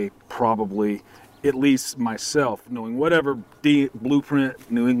no way, probably, at least myself, knowing whatever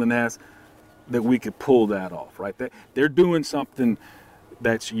blueprint New England has, that we could pull that off, right? They're doing something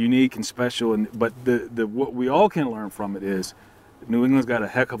that's unique and special, but the what we all can learn from it is New England's got a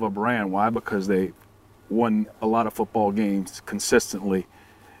heck of a brand. Why? Because they won a lot of football games consistently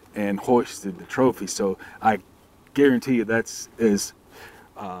and hoisted the trophy. So I guarantee you that's as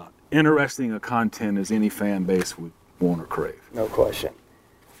interesting a content as any fan base would want or crave. No question.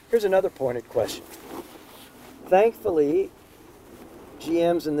 Here's another pointed question. Thankfully,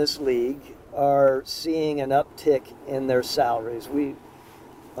 GMs in this league are seeing an uptick in their salaries. We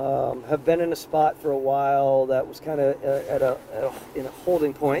have been in a spot for a while that was kind of in a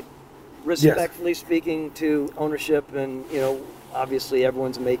holding point. Respectfully, yes, speaking to ownership, and obviously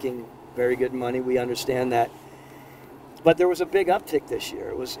everyone's making very good money. We understand that, but there was a big uptick this year.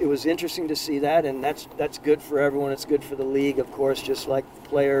 It was interesting to see that, and that's good for everyone. It's good for the league, of course, just like the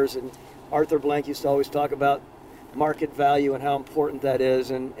players. And Arthur Blank used to always talk about market value and how important that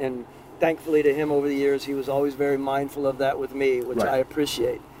is, and thankfully to him over the years, he was always very mindful of that with me, which I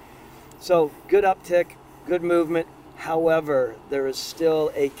appreciate. So good uptick, good movement. However, there is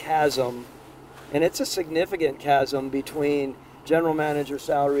still a chasm, and it's a significant chasm between general manager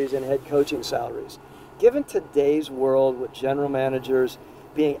salaries and head coaching salaries. Given today's world with general managers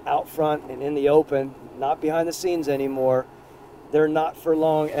being out front and in the open, not behind the scenes anymore, their not for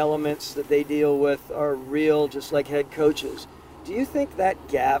long elements that they deal with are real, just like head coaches. Do you think that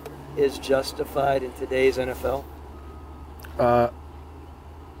gap is justified in today's NFL?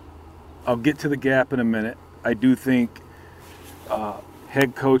 I'll get to the gap in a minute. I do think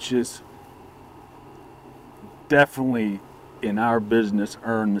head coaches definitely in our business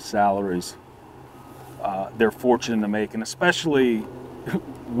earn the salaries they're fortunate to make, and especially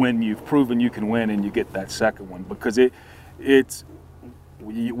when you've proven you can win and you get that second one, because the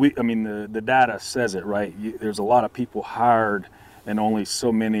data says it, right? There's a lot of people hired, and only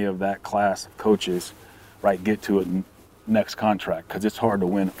so many of that class of coaches, right, get to a next contract, because it's hard to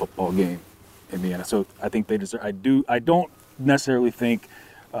win a football game in the NFL. So I think they deserve. I don't necessarily think.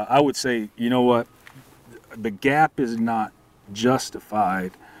 I would say, you know what, the gap is not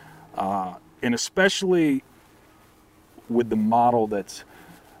justified, and especially with the model that's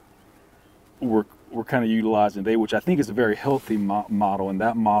we're kind of utilizing today, which I think is a very healthy model, and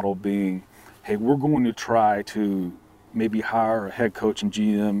that model being, hey, we're going to try to maybe hire a head coach and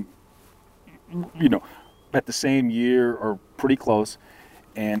GM, at the same year or pretty close,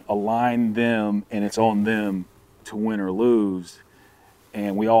 and align them, and it's on them to win or lose.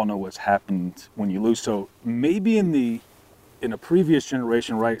 And we all know what's happened when you lose. So maybe in a previous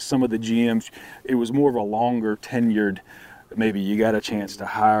generation, right, some of the GMs, it was more of a longer tenured, maybe you got a chance to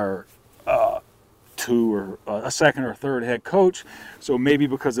hire two or a second or third head coach. So maybe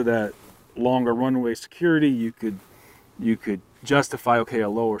because of that longer runway security, you could justify, okay, a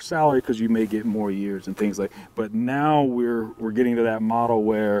lower salary because you may get more years and things like. But now we're getting to that model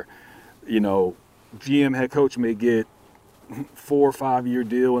where, GM head coach may get 4 or 5 year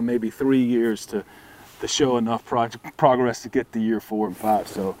deal and maybe 3 years to show enough progress to get to year 4 and 5.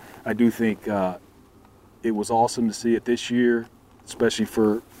 So I do think it was awesome to see it this year, especially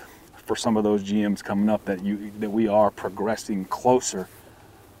for some of those GMs coming up, that we are progressing closer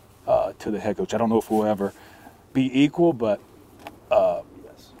to the head coach. I don't know if we'll ever be equal, but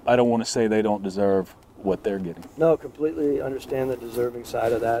I don't want to say they don't deserve what they're getting. No, completely understand the deserving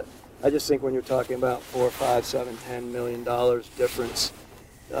side of that. I just think when you're talking about $4, $5, $7, $10 million difference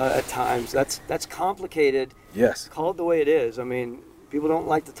at times, that's complicated. Yes. Call it the way it is. I mean, people don't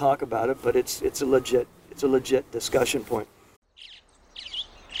like to talk about it, but it's a legit discussion point.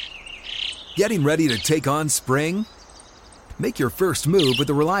 Getting ready to take on spring? Make your first move with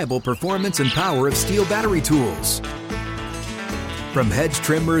the reliable performance and power of Steel battery tools. From hedge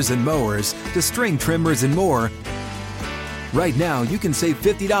trimmers and mowers to string trimmers and more, right now you can save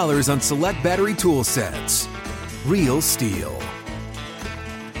 $50 on select battery tool sets. Real Steel.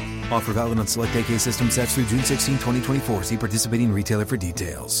 Offer valid on select AK system sets through June 16, 2024. See participating retailer for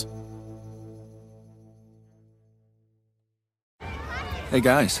details. Hey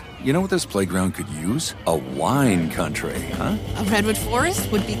guys, you know what this playground could use? A wine country, huh? A redwood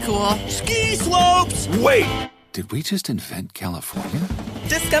forest would be cool. Ski slopes! Wait! Did we just invent California?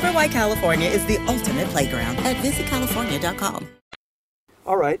 Discover why California is the ultimate playground at visitcalifornia.com.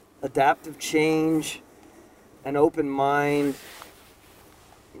 All right, adaptive change, an open mind,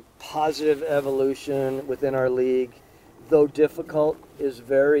 positive evolution within our league, though difficult, is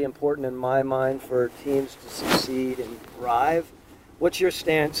very important in my mind for teams to succeed and thrive. What's your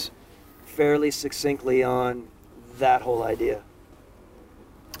stance, fairly succinctly, on that whole idea?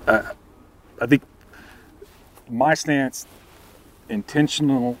 I think my stance,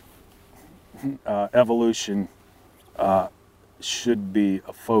 intentional evolution should be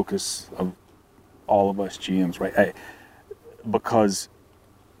a focus of all of us GMs, right? Because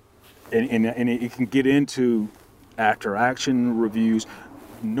and it can get into after action reviews,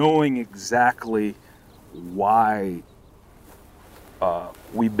 knowing exactly why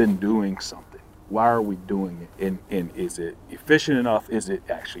we've been doing something. Why are we doing it? And is it efficient enough? Is it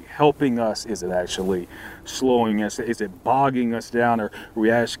actually helping us? Is it actually slowing us? Is it bogging us down? Or are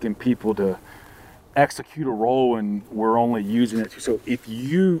we asking people to execute a role and we're only using it? So if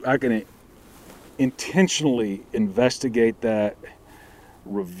you are going to intentionally investigate that,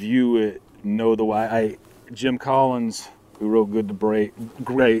 review it, know the why. Jim Collins, who wrote Good to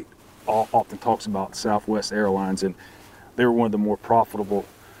Great, often talks about Southwest Airlines, and they were one of the more profitable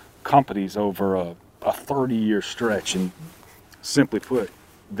companies over a 30-year stretch. And simply put,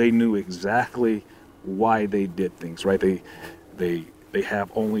 they knew exactly why they did things, right? They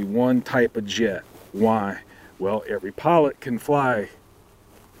have only one type of jet. Why? Well, every pilot can fly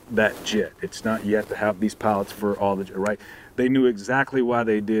that jet. It's not yet to have these pilots for all the jet, right? They knew exactly why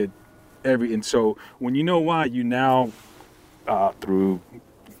they did and so when you know why, you now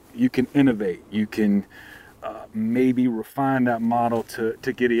you can innovate, you can maybe refine that model to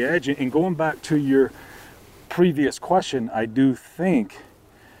get the edge. And going back to your previous question, I do think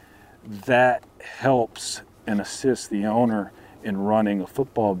that helps and assists the owner in running a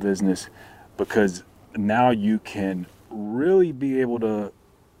football business, because now you can really be able to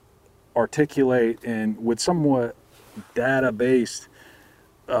articulate and with somewhat data-based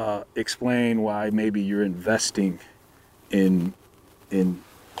explain why maybe you're investing in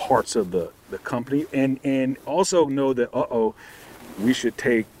parts of the company, and also know that we should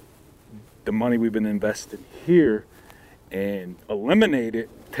take the money we've been investing here and eliminate it,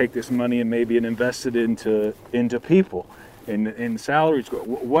 take this money and maybe invest it into people and salaries,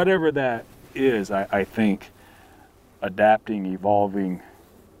 whatever that is. I think adapting, evolving,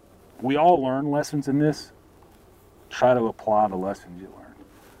 we all learn lessons in this. Try to apply the lessons you learn.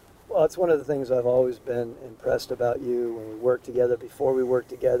 Well, it's one of the things I've always been impressed about you when we worked together, before we worked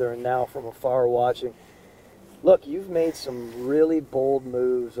together, and now from afar watching. Look, you've made some really bold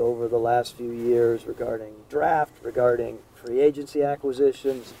moves over the last few years regarding draft, regarding free agency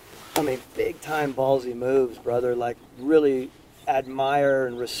acquisitions. I mean, big-time ballsy moves, brother. Like, really admire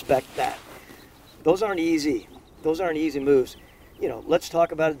and respect that. Those aren't easy. Those aren't easy moves. You know, let's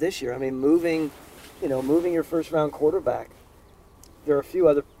talk about it this year. I mean, moving your first-round quarterback. There are a few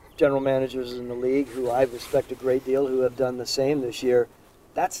other general managers in the league who I respect a great deal who have done the same this year.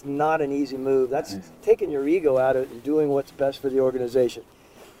 That's not an easy move. That's taking your ego out of it and doing what's best for the organization.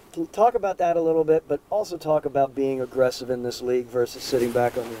 Can you talk about that a little bit, but also talk about being aggressive in this league versus sitting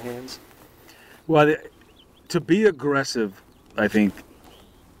back on your hands? Well, to be aggressive, I think,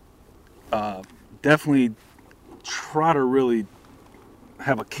 definitely try to really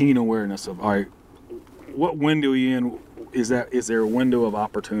have a keen awareness of, all right, what window are you in? Is there a window of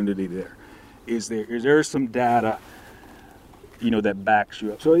opportunity there? Is there some data, that backs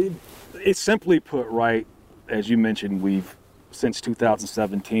you up? So it's simply put, right, as you mentioned, since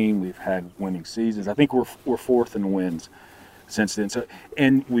 2017 we've had winning seasons. I think we're fourth in wins since then. So,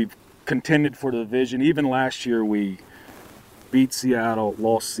 and we've contended for the division. Even last year we beat Seattle,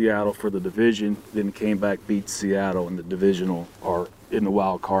 lost Seattle for the division, then came back, beat Seattle in the divisional or in the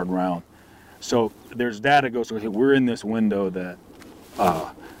wild card round. So there's data goes, okay, we're in this window that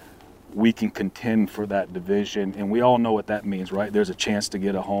we can contend for that division, and we all know what that means, right? There's a chance to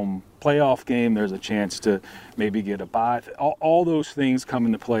get a home playoff game. There's a chance to maybe get a bye. All those things come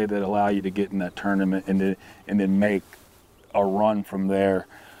into play that allow you to get in that tournament and then make a run from there,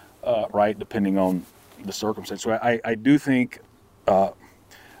 right, depending on the circumstance. So I do think,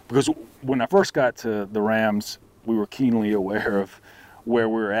 because when I first got to the Rams, we were keenly aware of where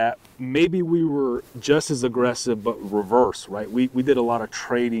we were at. Maybe we were just as aggressive, but reverse, right? We did a lot of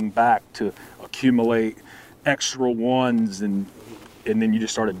trading back to accumulate extra ones, and then you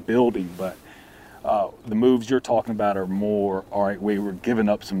just started building. But the moves you're talking about are more, all right, we were giving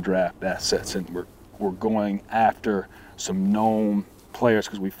up some draft assets, and we're going after some known players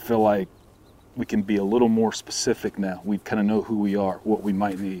because we feel like we can be a little more specific now. We kind of know who we are, what we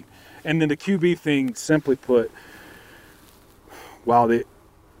might need. And then the QB thing, simply put, and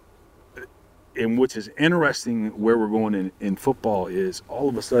which is interesting where we're going in football is all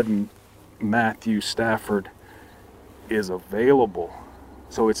of a sudden Matthew Stafford is available.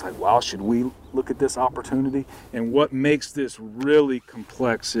 So it's like, wow, should we look at this opportunity? And what makes this really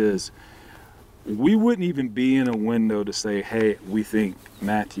complex is we wouldn't even be in a window to say, hey, we think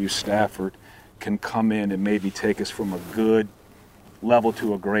Matthew Stafford can come in and maybe take us from a good level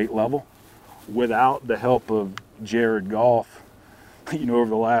to a great level without the help of Jared Goff, over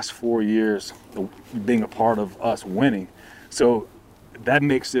the last 4 years, being a part of us winning. So that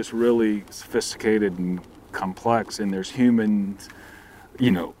makes this really sophisticated and complex, and there's humans,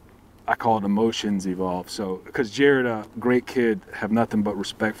 I call it emotions evolve. So, because Jared, a great kid, have nothing but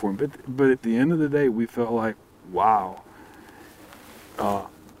respect for him. But at the end of the day, we felt like, wow,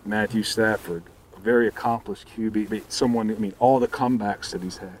 Matthew Stafford, a very accomplished QB, someone, all the comebacks that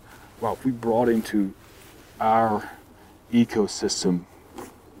he's had. Wow, if we brought him to our ecosystem,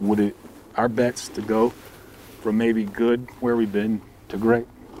 would our bets to go from maybe good where we've been to great?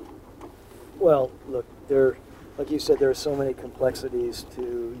 Well, look, like you said, there are so many complexities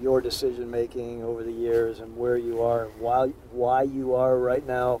to your decision making over the years and where you are and why you are right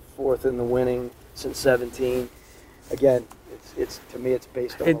now fourth in the winning since 17. Again, it's to me it's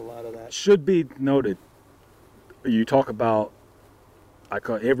based on a lot of that. Should be noted. You talk about,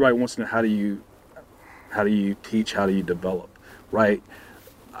 everybody wants to know how do you teach, how do you develop, right?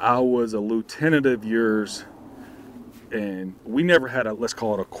 I was a lieutenant of yours, and we never had let's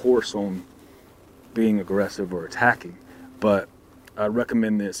call it a course on being aggressive or attacking, but I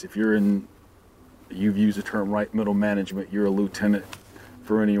recommend this. If you've used the term right middle management, you're a lieutenant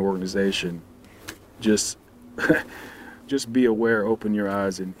for any organization, just be aware, open your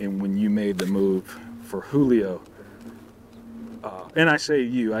eyes, and when you made the move for Julio, and I say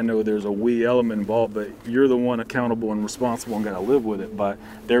you, I know there's a we element involved, but you're the one accountable and responsible and got to live with it. But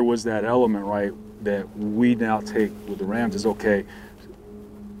there was that element, right, that we now take with the Rams is, okay,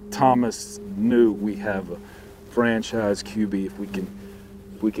 Thomas knew we have a franchise QB. If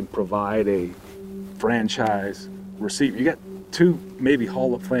we can provide a franchise receiver. You got 2 maybe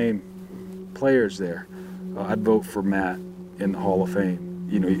Hall of Fame players there. I'd vote for Matt in the Hall of Fame.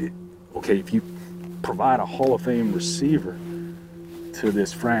 You know, okay, if you provide a Hall of Fame receiver to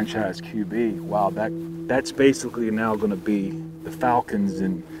this franchise QB, wow, that's basically now going to be the Falcons.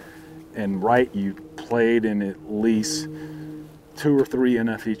 And right, you played in at least 2 or 3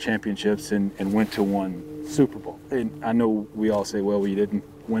 NFC championships and went to 1 Super Bowl. And I know we all say, well, we didn't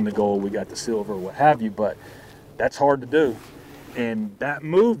win the gold, we got the silver, what have you, but that's hard to do. And that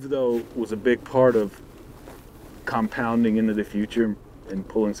move, though, was a big part of compounding into the future and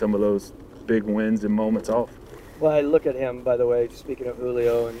pulling some of those big wins and moments off. Well, I look at him, by the way, speaking of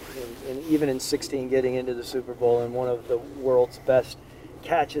Julio, and even in 16 getting into the Super Bowl and one of the world's best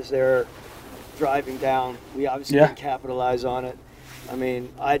catches there, driving down. We obviously didn't capitalize on it. I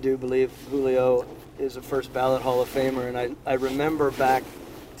mean, I do believe Julio is a first ballot Hall of Famer, and I remember back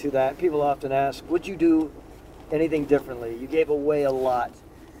to that. People often ask, would you do anything differently? You gave away a lot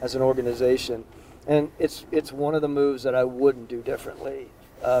as an organization, and it's one of the moves that I wouldn't do differently,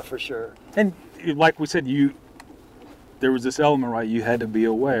 for sure. And like we said, there was this element, right? You had to be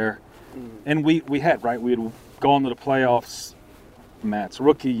aware, and we had, right? We had gone to the playoffs Matt's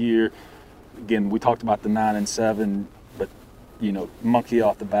rookie year. Again, we talked about the 9-7, but monkey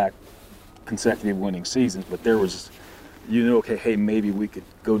off the back, consecutive winning seasons. But there was, okay, hey, maybe we could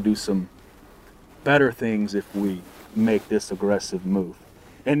go do some better things if we make this aggressive move.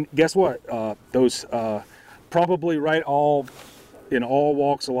 And guess what? Those probably right all in all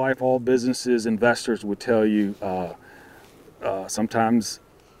walks of life, all businesses, investors would tell you sometimes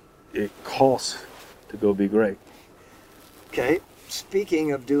it costs to go be great. Okay.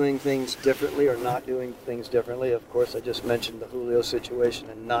 Speaking of doing things differently or not doing things differently, of course, I just mentioned the Julio situation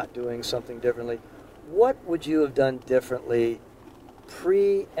and not doing something differently. What would you have done differently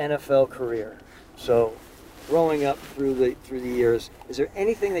pre-NFL career? So, growing up through the years, is there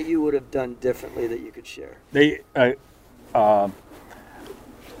anything that you would have done differently that you could share? We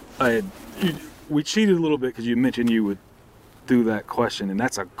cheated a little bit because you mentioned you would do that question, and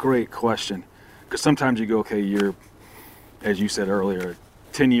that's a great question. Because sometimes you go, okay, you're, as you said earlier,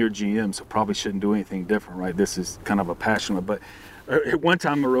 10-year GM, so probably shouldn't do anything different, right? This is kind of a passionate. But at one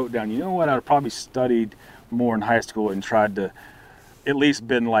time I wrote down, you know what, I'd probably studied more in high school and tried to at least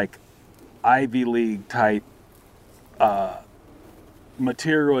been like Ivy League type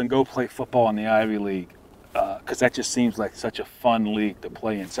material and go play football in the Ivy League, because that just seems like such a fun league to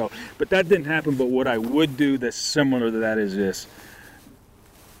play in. So, but that didn't happen. But what I would do that's similar to that is this.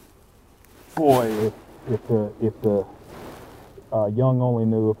 Boy, if the young only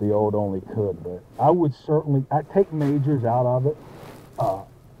knew if the old only could. But I'd take majors out of it.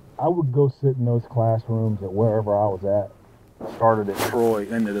 I would go sit in those classrooms at wherever I was at. Started at Troy,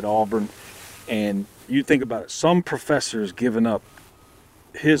 ended at Auburn. And you think about it, some professor's given up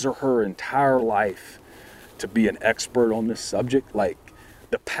his or her entire life to be an expert on this subject. Like,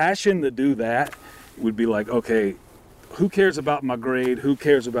 the passion to do that would be like, okay, who cares about my grade? Who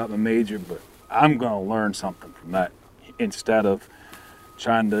cares about my major? But I'm going to learn something from that, instead of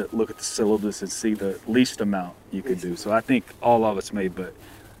trying to look at the syllabus and see the least amount you could do. So I think all of us may, but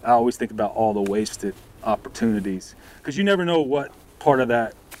I always think about all the wasted opportunities, because you never know what part of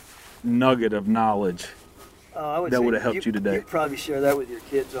that nugget of knowledge that would have helped you today. You probably share that with your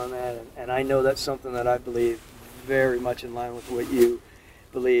kids on that, and I know that's something that I believe very much in line with what you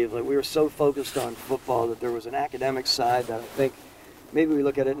believe. Like, we were so focused on football that there was an academic side that I think maybe we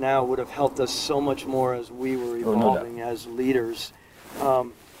look at it now would have helped us so much more as we were evolving as leaders.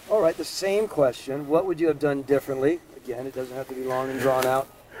 All right, the same question. What would you have done differently? Again, it doesn't have to be long and drawn out.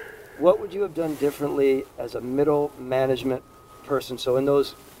 What would you have done differently as a middle management person? So in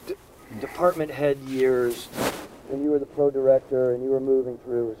those department head years, when you were the pro director and you were moving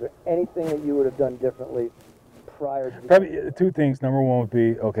through, is there anything that you would have done differently prior to? Probably 2 things. Number 1 would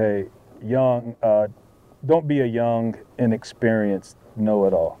be, okay, young, don't be a young, inexperienced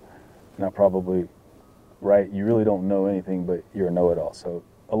know-it-all. Now, probably, right, you really don't know anything, but you're a know-it-all. So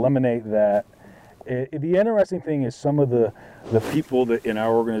eliminate that. The interesting thing is some of the people that in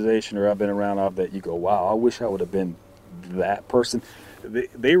our organization or I've been around that you go, wow, I wish I would have been that person.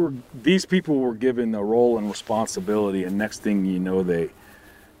 These people were given a role and responsibility, and next thing you know, they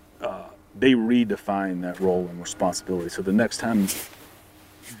redefine that role and responsibility. So the next time,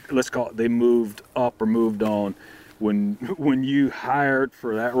 let's call it, they moved up or moved on, when you hired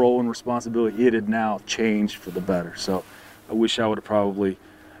for that role and responsibility, it had now changed for the better. So I wish I would have probably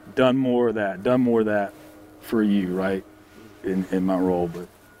done more of that for you, right, in my role. But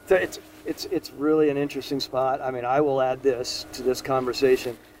So it's really an interesting spot. I mean, I will add this to this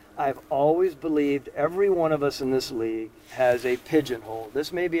conversation. I've always believed every one of us in this league has a pigeonhole.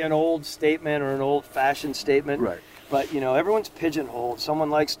 This may be an old statement or an old-fashioned statement, right. But, everyone's pigeonholed. Someone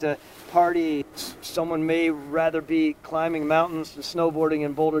likes to party. Someone may rather be climbing mountains and snowboarding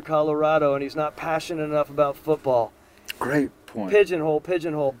in Boulder, Colorado, and he's not passionate enough about football. Great point.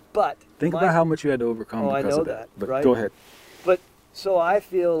 Pigeonhole. But think about how much you had to overcome because I know of that. But right? Go ahead. But so I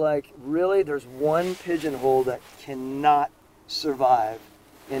feel like really there's one pigeonhole that cannot survive,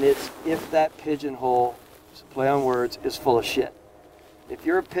 and it's if that pigeonhole, play on words, is full of shit. If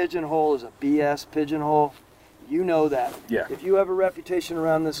your pigeonhole is a BS pigeonhole, you know that. Yeah. If you have a reputation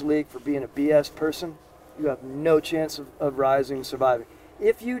around this league for being a BS person, you have no chance of rising and surviving.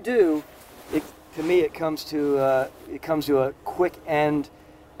 If you do, to me it comes to a quick end,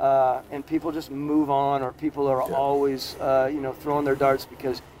 and people just move on, or people are always throwing their darts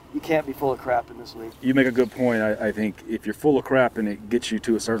because you can't be full of crap in this league. You make a good point. I think if you're full of crap and it gets you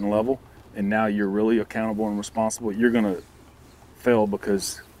to a certain level, and now you're really accountable and responsible, you're going to fail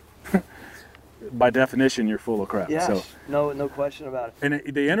because by definition you're full of crap. Yes, so, no question about it.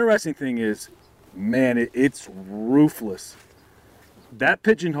 And the interesting thing is, man, it's ruthless. That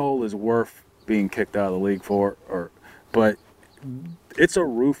pigeonhole is worth being kicked out of the league for, but it's a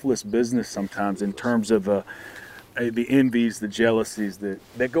ruthless business sometimes in terms of the envies, the jealousies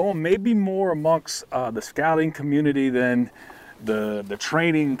that go on maybe more amongst the scouting community than the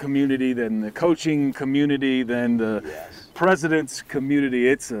training community, than the coaching community, than the president's community.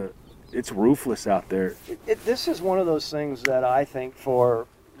 It's ruthless out there. This is one of those things that I think for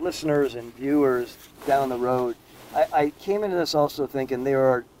listeners and viewers down the road, I came into this also thinking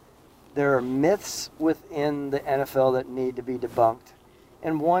there are myths within the NFL that need to be debunked.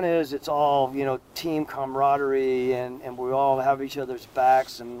 And one is it's all, team camaraderie and we all have each other's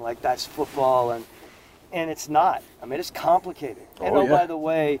backs and like that's football and it's not. I mean, it's complicated. By the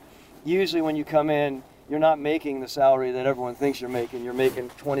way, usually when you come in, you're not making the salary that everyone thinks you're making. You're making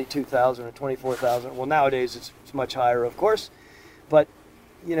 $22,000 or $24,000. Well, nowadays it's much higher, of course. But,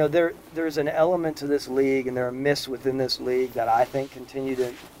 there's an element to this league and there are myths within this league that I think continue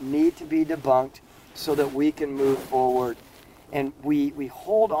to need to be debunked so that we can move forward. And we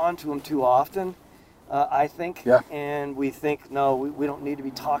hold on to them too often, I think. Yeah. And we think, no, we don't need to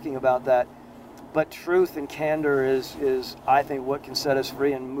be talking about that. But truth and candor is, I think, what can set us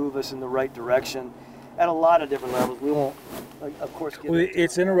free and move us in the right direction at a lot of different levels. We won't, of course, get into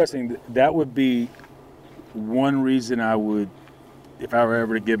it's interesting. That would be one reason I would, if I were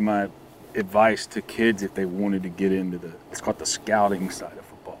ever to give my advice to kids if they wanted to get into it's called the scouting side of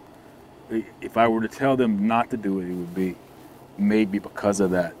football. If I were to tell them not to do it, it would be maybe because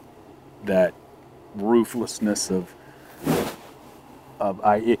of that ruthlessness of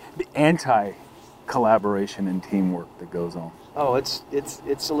the anti-collaboration and teamwork that goes on. Oh, it's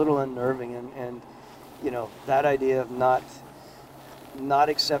a little unnerving, and that idea of not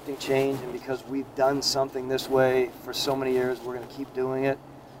accepting change, and because we've done something this way for so many years, we're going to keep doing it.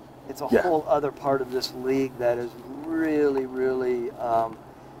 It's a whole other part of this league that is really, really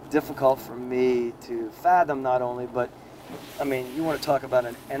difficult for me to fathom. Not only, but I mean, you want to talk about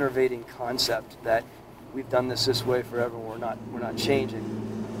an enervating concept that we've done this way forever. We're not changing.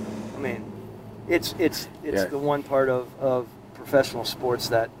 I mean, it's the one part of professional sports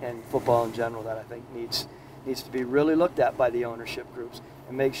and football in general that I think needs to be really looked at by the ownership groups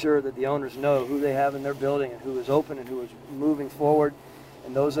and make sure that the owners know who they have in their building and who is open and who is moving forward.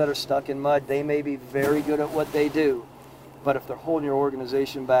 And those that are stuck in mud, they may be very good at what they do, but if they're holding your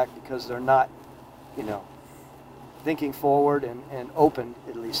organization back because they're not, thinking forward and open,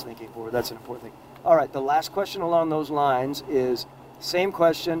 at least thinking forward, that's an important thing. All right, the last question along those lines is, same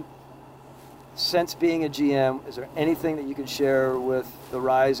question. Since being a GM, is there anything that you can share with the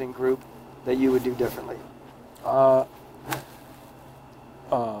Rising group that you would do differently?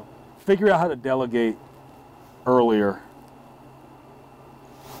 Figure out how to delegate earlier.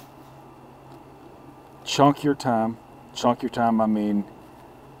 Chunk your time. I mean,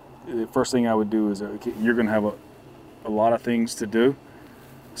 the first thing I would do is you're going to have a lot of things to do.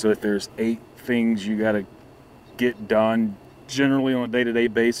 So if there's 8 things you got to get done generally on a day-to-day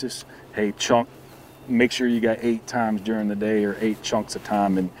basis, hey, make sure you got 8 times during the day or 8 chunks of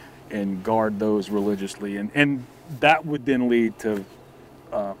time and guard those religiously. And that would then lead to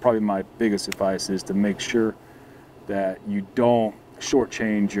probably my biggest advice is to make sure that you don't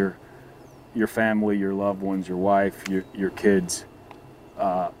shortchange your family, your loved ones, your wife, your kids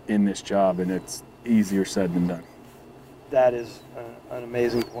in this job, and it's easier said than done. That is an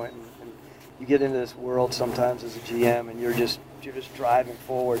amazing point. And you get into this world sometimes as a GM, and you're just driving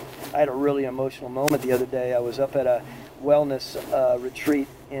forward. I had a really emotional moment the other day. I was up at a wellness retreat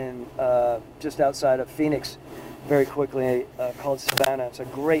in just outside of Phoenix, very quickly, called Savannah. It's a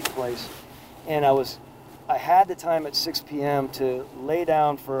great place, and I had the time at 6 p.m. to lay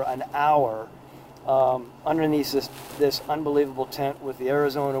down for an hour underneath this unbelievable tent with the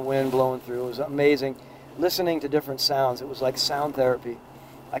Arizona wind blowing through. It was amazing, listening to different sounds. It was like sound therapy.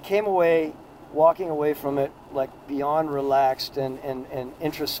 I came away, walking away from it, like beyond relaxed and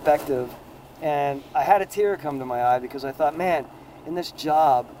introspective, and I had a tear come to my eye because I thought, man, in this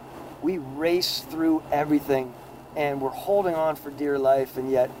job, we race through everything, and we're holding on for dear life,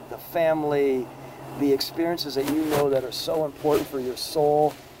 and yet the family, the experiences that you know that are so important for your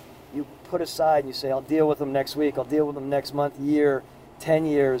soul, you put aside and you say, I'll deal with them next week, I'll deal with them next month, year, 10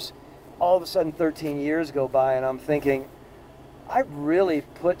 years. All of a sudden 13 years go by and I'm thinking, I really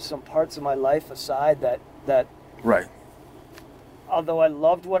put some parts of my life aside that right. Although I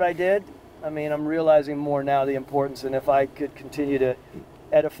loved what I did, I mean, I'm realizing more now the importance, and if I could continue to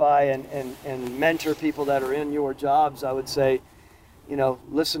edify and mentor people that are in your jobs, I would say, you know,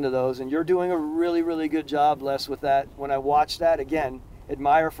 listen to those. And you're doing a really, really good job, Les, with that. When I watch that, again,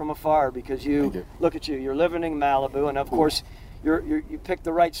 admire from afar, because you look at you, you're living in Malibu, and of course, you picked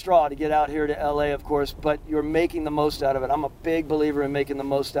the right straw to get out here to LA, of course, but you're making the most out of it. I'm a big believer in making the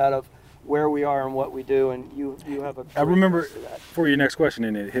most out of where we are and what we do, and you have a I remember for your next question,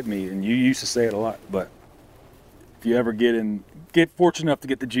 and it hit me, and you used to say it a lot, but if you ever get fortunate enough to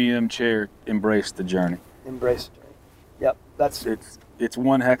get the GM chair, embrace the journey. Embrace the journey. Yep, it's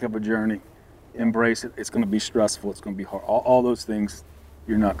one heck of a journey. Yeah. Embrace it. It's going to be stressful. It's going to be hard. All those things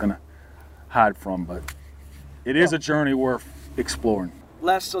you're not going to hide from, but it is a journey worth exploring.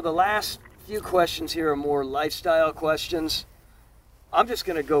 Les, so the last few questions here are more lifestyle questions. I'm just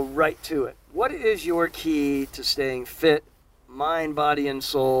going to go right to it. What is your key to staying fit, mind, body, and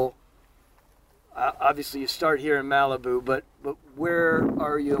soul? Obviously, you start here in Malibu, but where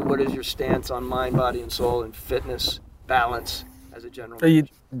are you, and what is your stance on mind, body, and soul, and fitness, balance as a general manager?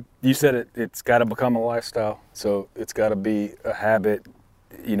 You said it. It's got to become a lifestyle. So it's got to be a habit.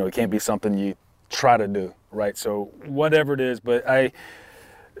 You know, it can't be something you try to do, right? So whatever it is, but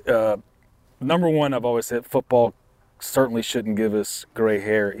number one, I've always said football certainly shouldn't give us gray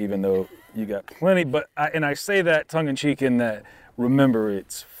hair, even though you got plenty. But I say that tongue in cheek in that, remember,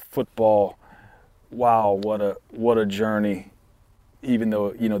 it's football. Wow, what a journey. Even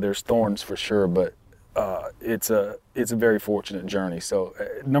though, you know, there's thorns for sure, but it's a very fortunate journey. So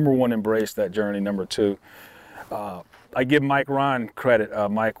number one, embrace that journey. Number two, I give Mike Ryan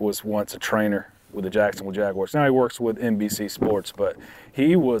credit. Mike was once a trainer with the Jacksonville Jaguars. Now he works with NBC Sports, but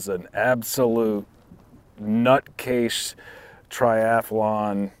he was an absolute nutcase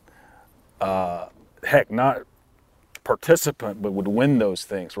triathlon, heck, not participant, but would win those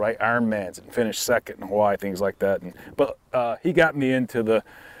things, right? Ironmans, and finish second in Hawaii, things like that. But he got me into the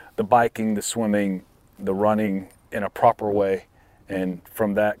biking, the swimming, the running in a proper way. And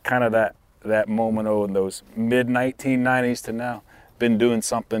from that kind of that moment in those mid 1990s to now, been doing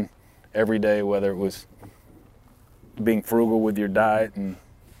something every day, whether it was being frugal with your diet and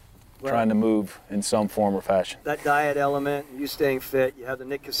trying to move in some form or fashion. That diet element, you staying fit, you have the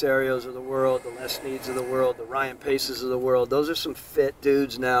Nick Casarios of the world, the Les Sneads of the world, the Ryan Paces of the world. Those are some fit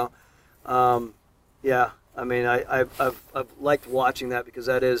dudes now. Yeah, I mean, I've liked watching that, because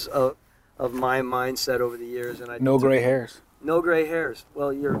that is of my mindset over the years. And no gray hairs. No gray hairs.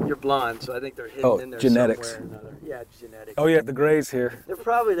 Well, you're blonde, so I think they're hidden in there genetics. somewhere or another. Yeah, genetics. Oh, yeah, the grays here. They're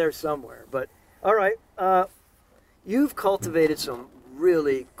probably there somewhere. But, all right, you've cultivated some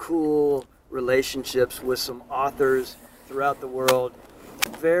really cool relationships with some authors throughout the world,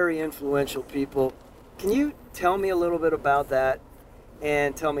 very influential people. Can you tell me a little bit about that,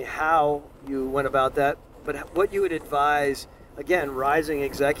 and tell me how you went about that, but what you would advise, again, rising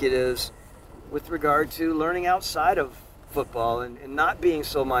executives with regard to learning outside of football and not being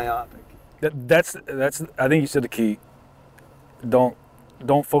so myopic? That's I think you said the key. Don't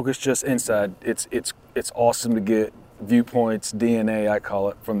focus just inside. It's awesome to get viewpoints, DNA, I call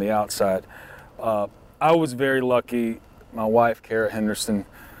it, from the outside. I was very lucky. My wife, Kara Henderson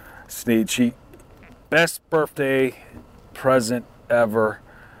Snead, she best birthday present ever.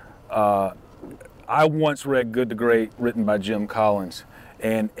 I once read Good to Great, written by Jim Collins,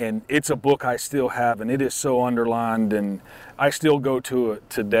 and it's a book I still have, and it is so underlined, and I still go to it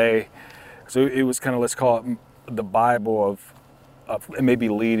today. So it was kind of, let's call it the Bible of maybe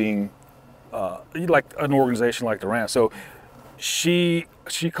leading like an organization like the Rams. So she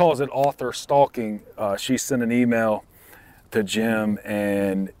calls it author stalking. She sent an email to Jim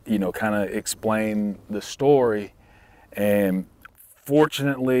and, kind of explain the story. And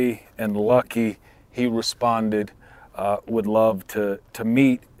fortunately and lucky, he responded, would love to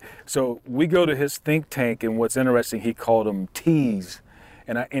meet. So we go to his think tank, and what's interesting, he called them teas.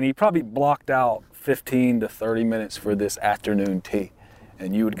 And he probably blocked out 15 to 30 minutes for this afternoon tea.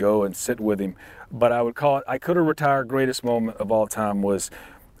 And you would go and sit with him. But I would call it, I could have retired greatest moment of all time was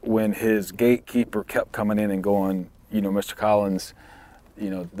when his gatekeeper kept coming in and going, Mr. Collins,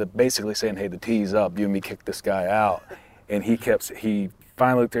 basically saying, hey, the tea's up, you and me kick this guy out. And he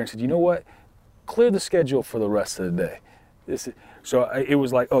finally looked there and said, you know what, clear the schedule for the rest of the day. It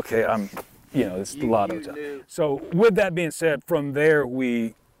was like, okay, it's a lot of time. So with that being said, from there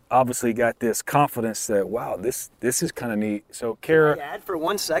we obviously got this confidence that, wow, this is kind of neat. So Kara. Can I add for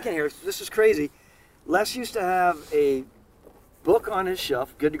 1 second here? This is crazy. Les used to have a book on his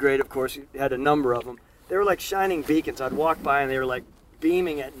shelf, Good to Great, of course. He had a number of them. They were like shining beacons. I'd walk by and they were like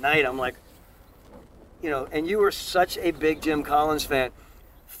beaming at night. I'm like, and you were such a big Jim Collins fan.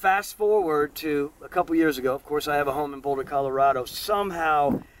 Fast forward to a couple years ago. Of course, I have a home in Boulder, Colorado.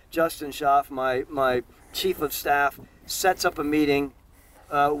 Somehow, Justin Schaff, my chief of staff, sets up a meeting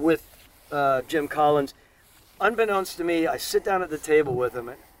with Jim Collins. Unbeknownst to me, I sit down at the table with him,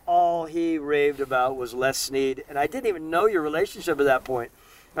 and all he raved about was Les Snead. And I didn't even know your relationship at that point.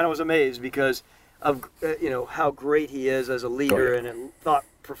 And I was amazed because of how great he is as a leader and a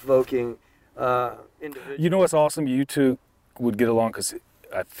thought-provoking individual. You know what's awesome? You two would get along because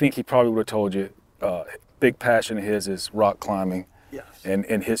I think he probably would have told you big passion of his is rock climbing. Yes.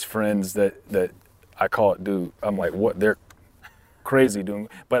 And his friends that I call it do. I'm like, what? They're crazy doing.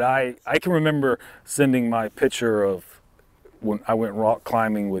 But I can remember sending my picture of when I went rock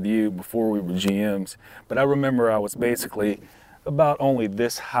climbing with you before we were GMs. But I remember I was basically about only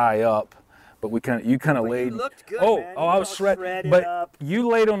this high up. But you kind of laid. You looked good, man. I was shredded. But up. You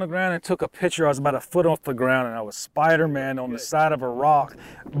laid on the ground and took a picture. I was about a foot off the ground, and I was Spider-Man on the side of a rock.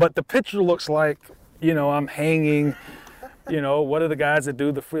 But the picture looks like, I'm hanging. What are the guys that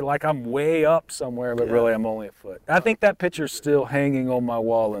do the free? Like I'm way up somewhere, but really I'm only a foot. I think that picture's still hanging on my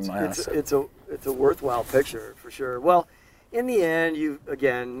wall in my house. It's a worthwhile picture for sure. Well, in the end, you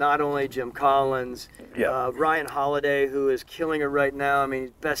again not only Jim Collins, Ryan Holiday, who is killing it right now. I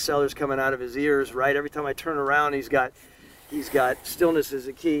mean, bestsellers coming out of his ears. Right, every time I turn around, he's got Stillness is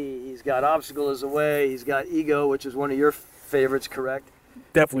a Key. He's got Obstacle is a Way. He's got Ego, which is one of your favorites, correct?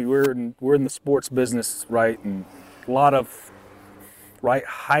 Definitely, we're in the sports business, right, and a lot of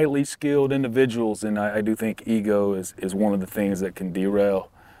highly skilled individuals, and I do think ego is one of the things that can derail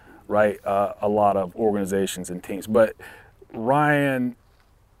a lot of organizations and teams. But Ryan,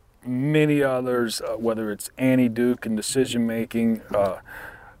 many others, whether it's Annie Duke and decision making,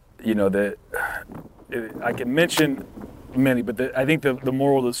 that I can mention many, but I think the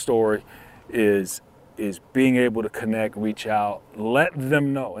moral of the story is being able to connect, reach out, let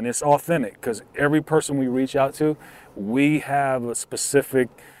them know, and it's authentic because every person we reach out to, we have a specific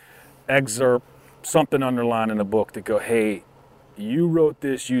excerpt, something underlined in the book that go, hey, you wrote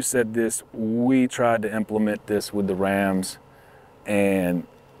this, you said this, we tried to implement this with the Rams and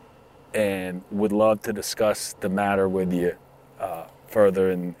would love to discuss the matter with you further.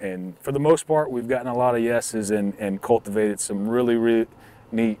 And for the most part, we've gotten a lot of yeses and cultivated some really, really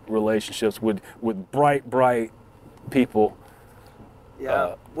neat relationships with bright people.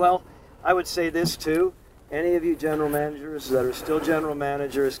 Yeah, well, I would say this too. Any of you general managers that are still general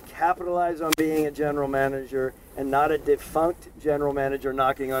managers, capitalize on being a general manager and not a defunct general manager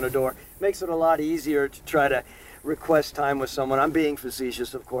knocking on a door. Makes it a lot easier to try to request time with someone. I'm being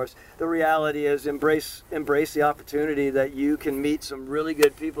facetious, of course. The reality is embrace the opportunity that you can meet some really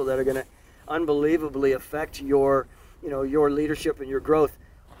good people that are going to unbelievably affect your leadership and your growth.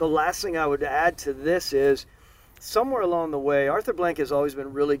 The last thing I would add to this is somewhere along the way, Arthur Blank has always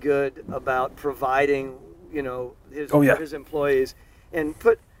been really good about providing his employees and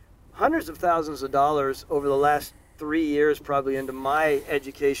put hundreds of thousands of dollars over the last 3 years probably into my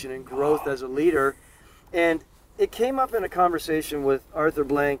education and growth as a leader. And it came up in a conversation with Arthur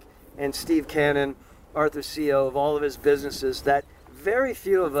Blank and Steve Cannon, Arthur's CEO of all of his businesses, that very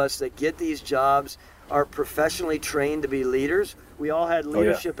few of us that get these jobs are professionally trained to be leaders. We all had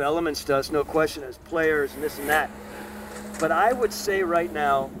leadership elements to us, no question, as players and this and that. But I would say right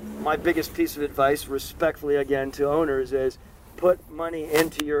now, my biggest piece of advice, respectfully again to owners, is put money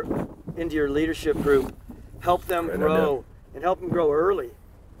into your leadership group, help them grow, and help them grow early.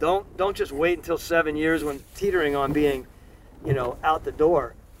 Don't just wait until 7 years when teetering on being, out the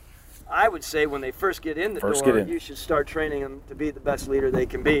door. I would say when they first get in the door, you should start training them to be the best leader they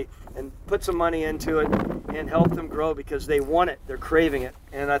can be, and put some money into it and help them grow because they want it. They're craving it,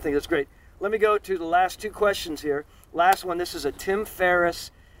 and I think that's great. Let me go to the last two questions here. Last one, this is a Tim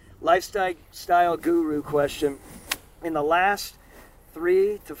Ferriss lifestyle guru question. In the last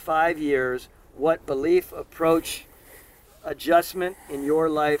 3 to 5 years, what belief, approach, adjustment in your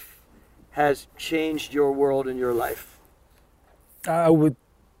life has changed your world and your life?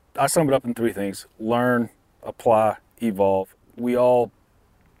 I sum it up in 3 things: learn, apply, evolve.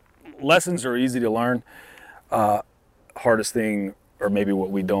 Lessons are easy to learn. Hardest thing, or maybe what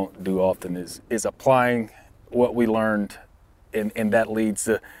we don't do often, is applying what we learned, and that leads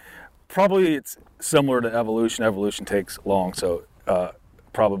to, probably it's similar to evolution. Evolution takes long, so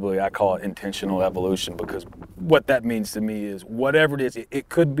probably I call it intentional evolution, because what that means to me is whatever it is, it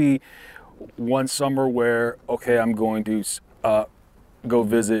could be one summer where, okay, I'm going to go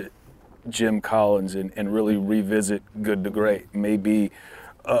visit Jim Collins and really revisit Good to Great. Maybe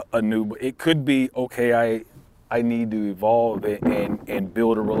it could be, okay, I need to evolve and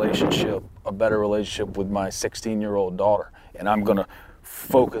build a better relationship with my 16-year-old daughter, and I'm going to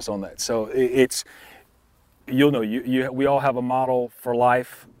focus on that. So it's, we all have a model for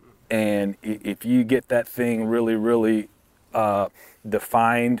life, and if you get that thing really, really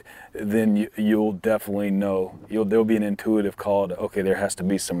defined, then you'll definitely know. There'll be an intuitive call to, okay, there has to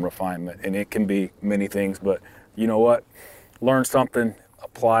be some refinement, and it can be many things. But you know what? Learn something,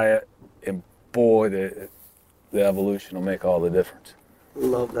 apply it, and boy, the evolution will make all the difference.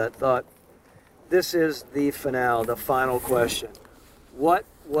 Love that thought. This is the finale, the final question. What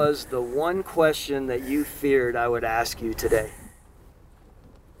was the one question that you feared I would ask you today?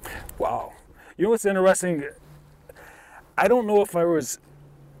 Wow. You know what's interesting? I don't know if there was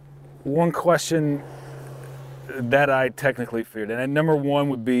one question that I technically feared. And number one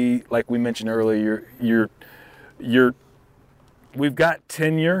would be, like we mentioned earlier, we've got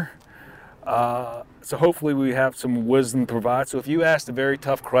tenure. So hopefully we have some wisdom to provide. So if you asked a very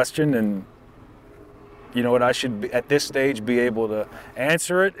tough question, and you know what, I should be, at this stage, be able to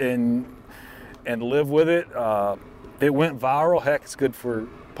answer it and live with it. It went viral. Heck, it's good for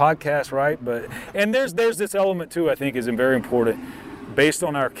podcasts, right? And there's this element too, I think, is very important, based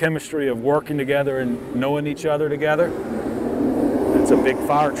on our chemistry of working together and knowing each other together. It's a big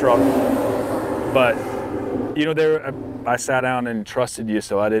fire truck, but I sat down and trusted you,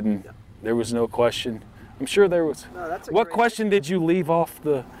 so there was no question. I'm sure there was. No, what question did you leave off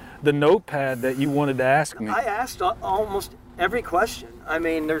the notepad that you wanted to ask me? I asked almost every question. I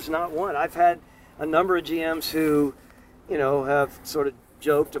mean, there's not one. I've had a number of GMs who, have sort of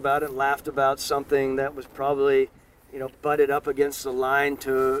joked about it and laughed about something that was probably, butted up against the line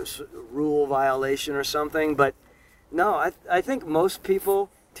to rule violation or something. But no, I think most people,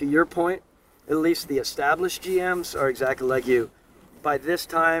 to your point, at least the established GMs, are exactly like you. By this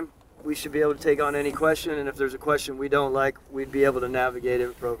time, we should be able to take on any question, and if there's a question we don't like, we'd be able to navigate it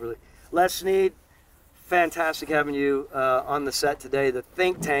appropriately. Les Snead, fantastic having you on the set today, the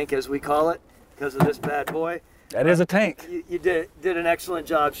think tank, as we call it, because of this bad boy. That is a tank. You did an excellent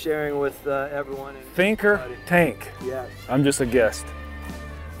job sharing with everyone. Thinker, everybody. Tank. Yes. I'm just a guest.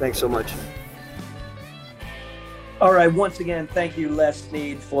 Thanks so much. All right, once again, thank you, Les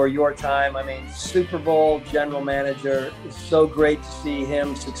Snead, for your time. I mean, Super Bowl general manager. It's so great to see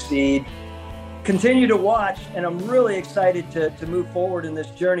him succeed. Continue to watch, and I'm really excited to move forward in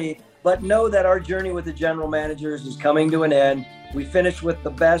this journey, but know that our journey with the general managers is coming to an end. We finished with the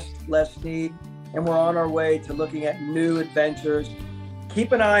best, Les Snead, and we're on our way to looking at new adventures.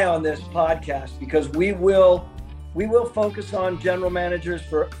 Keep an eye on this podcast, because we will focus on general managers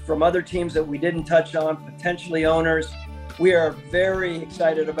from other teams that we didn't touch on, potentially owners. We are very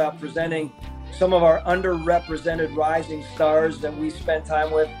excited about presenting some of our underrepresented rising stars that we spent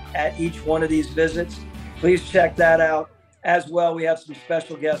time with at each one of these visits. Please check that out. As well, we have some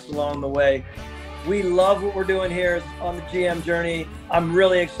special guests along the way. We love what we're doing here on the GM Journey. I'm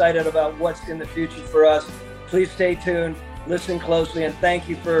really excited about what's in the future for us. Please stay tuned, listen closely, and thank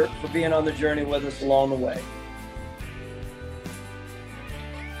you for being on the journey with us along the way.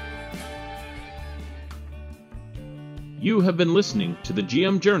 You have been listening to the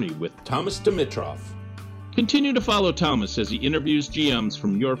GM Journey with Thomas Dimitrov. Continue to follow Thomas as he interviews GMs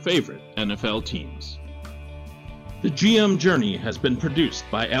from your favorite NFL teams. The GM Journey has been produced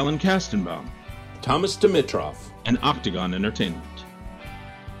by Alan Kastenbaum, Thomas Dimitrov, and Octagon Entertainment.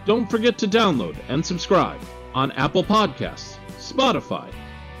 Don't forget to download and subscribe on Apple Podcasts, Spotify,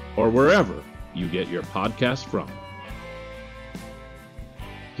 or wherever you get your podcasts from.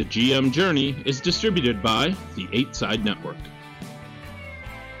 The GM Journey is distributed by the 8 Side Network.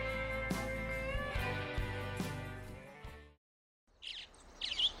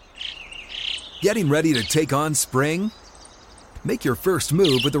 Getting ready to take on spring? Make your first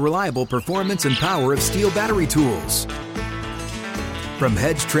move with the reliable performance and power of Steel battery tools. From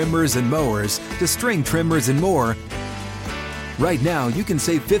hedge trimmers and mowers to string trimmers and more, right now you can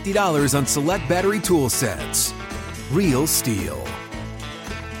save $50 on select battery tool sets. Real Steel.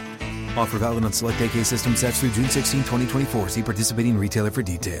 Offer valid on select AK system sets through June 16, 2024. See participating retailer for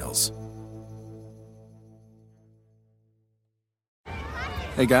details.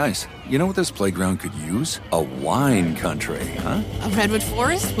 Hey guys, you know what this playground could use? A wine country, huh? A redwood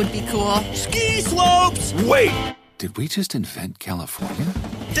forest would be cool. Ski slopes! Wait! Did we just invent California?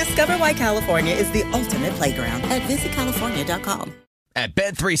 Discover why California is the ultimate playground at visitcalifornia.com. At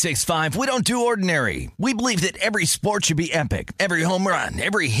Bet365, we don't do ordinary. We believe that every sport should be epic. Every home run,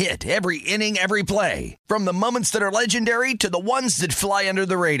 every hit, every inning, every play. From the moments that are legendary to the ones that fly under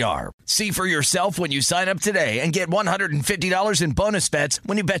the radar. See for yourself when you sign up today and get $150 in bonus bets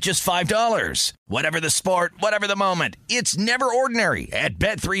when you bet just $5. Whatever the sport, whatever the moment, it's never ordinary at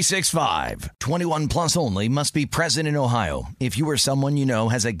Bet365. 21 plus only. Must be present in Ohio. If you or someone you know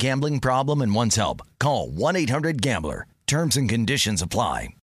has a gambling problem and wants help, call 1-800-GAMBLER. Terms and conditions apply.